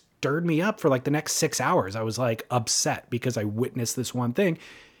it stirred me up for like the next 6 hours. I was like upset because I witnessed this one thing.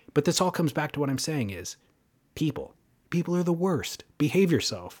 But this all comes back to what I'm saying is people are the worst. Behave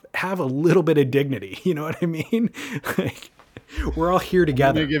yourself. Have a little bit of dignity. You know what I mean? Like, we're all here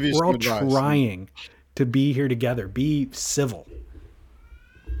together. We're all trying to be here together. Be civil.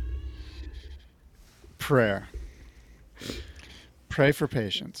 Prayer. Pray for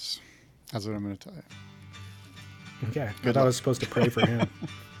patience. That's what I'm going to tell you. Okay. I thought I was supposed to pray for him.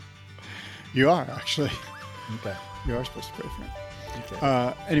 You are, actually. Okay. You are supposed to pray for him.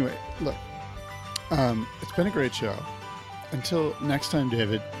 Okay. Anyway, look. It's been a great show. Until next time,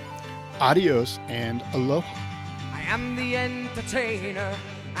 David, adios and aloha. I am the entertainer,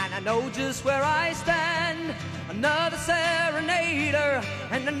 and I know just where I stand. Another serenader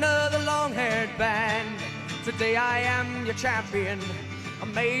and another long-haired band. Today I am your champion. I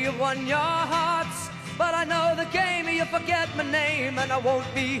may have won your hearts, but I know the game. You forget my name, and I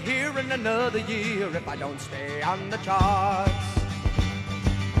won't be here in another year if I don't stay on the charts.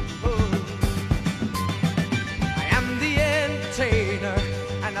 I am the entertainer,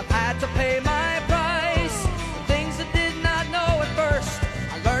 and I've had to pay my price. Things I did not know at first,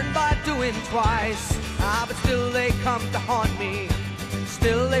 I learned by doing twice. But still they come to haunt me,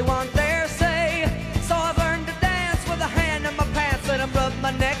 still they want their say. So I've learned to dance with a hand in my pants, and I rub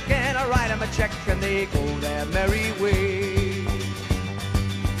my neck and I write them a check, and they go their merry way.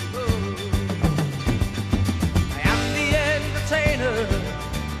 I am the entertainer,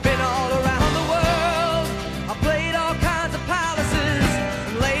 been all around the world. I played all kinds of palaces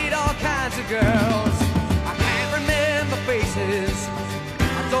and laid all kinds of girls. I can't remember faces,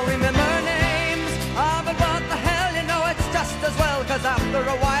 I don't remember names. But what the hell, it's just as well, 'cause after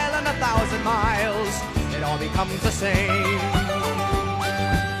a while and 1,000 miles, it all becomes the same.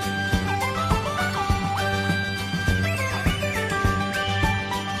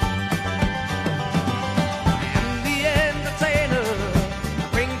 I am the entertainer, I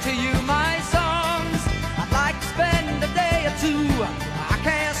bring to you my songs. I'd like to spend a day or two, I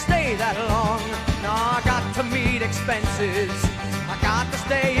can't stay that long. No, I got to meet expenses, I got to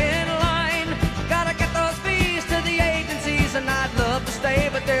stay in line, gotta get those fees to the agencies, and I'd love to stay,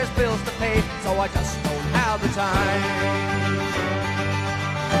 but there's bills to pay, so I just don't have the time.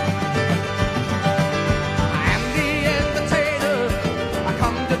 I am the entertainer, I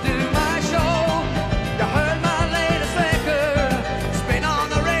come to do my show. You heard my latest record, it's been on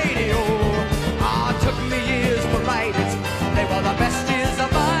the radio. It took me years to write it, they were the best years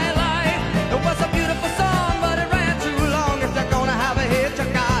of my life. It was a beautiful song, but it ran too long. If they're gonna have a hit, you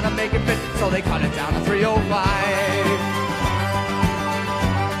gotta make it fit, so they cut it down to 305.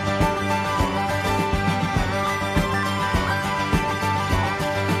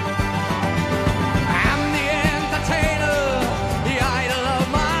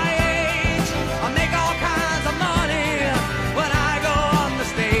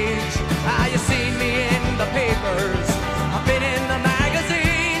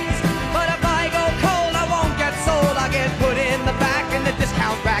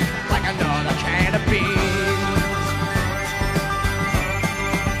 Rack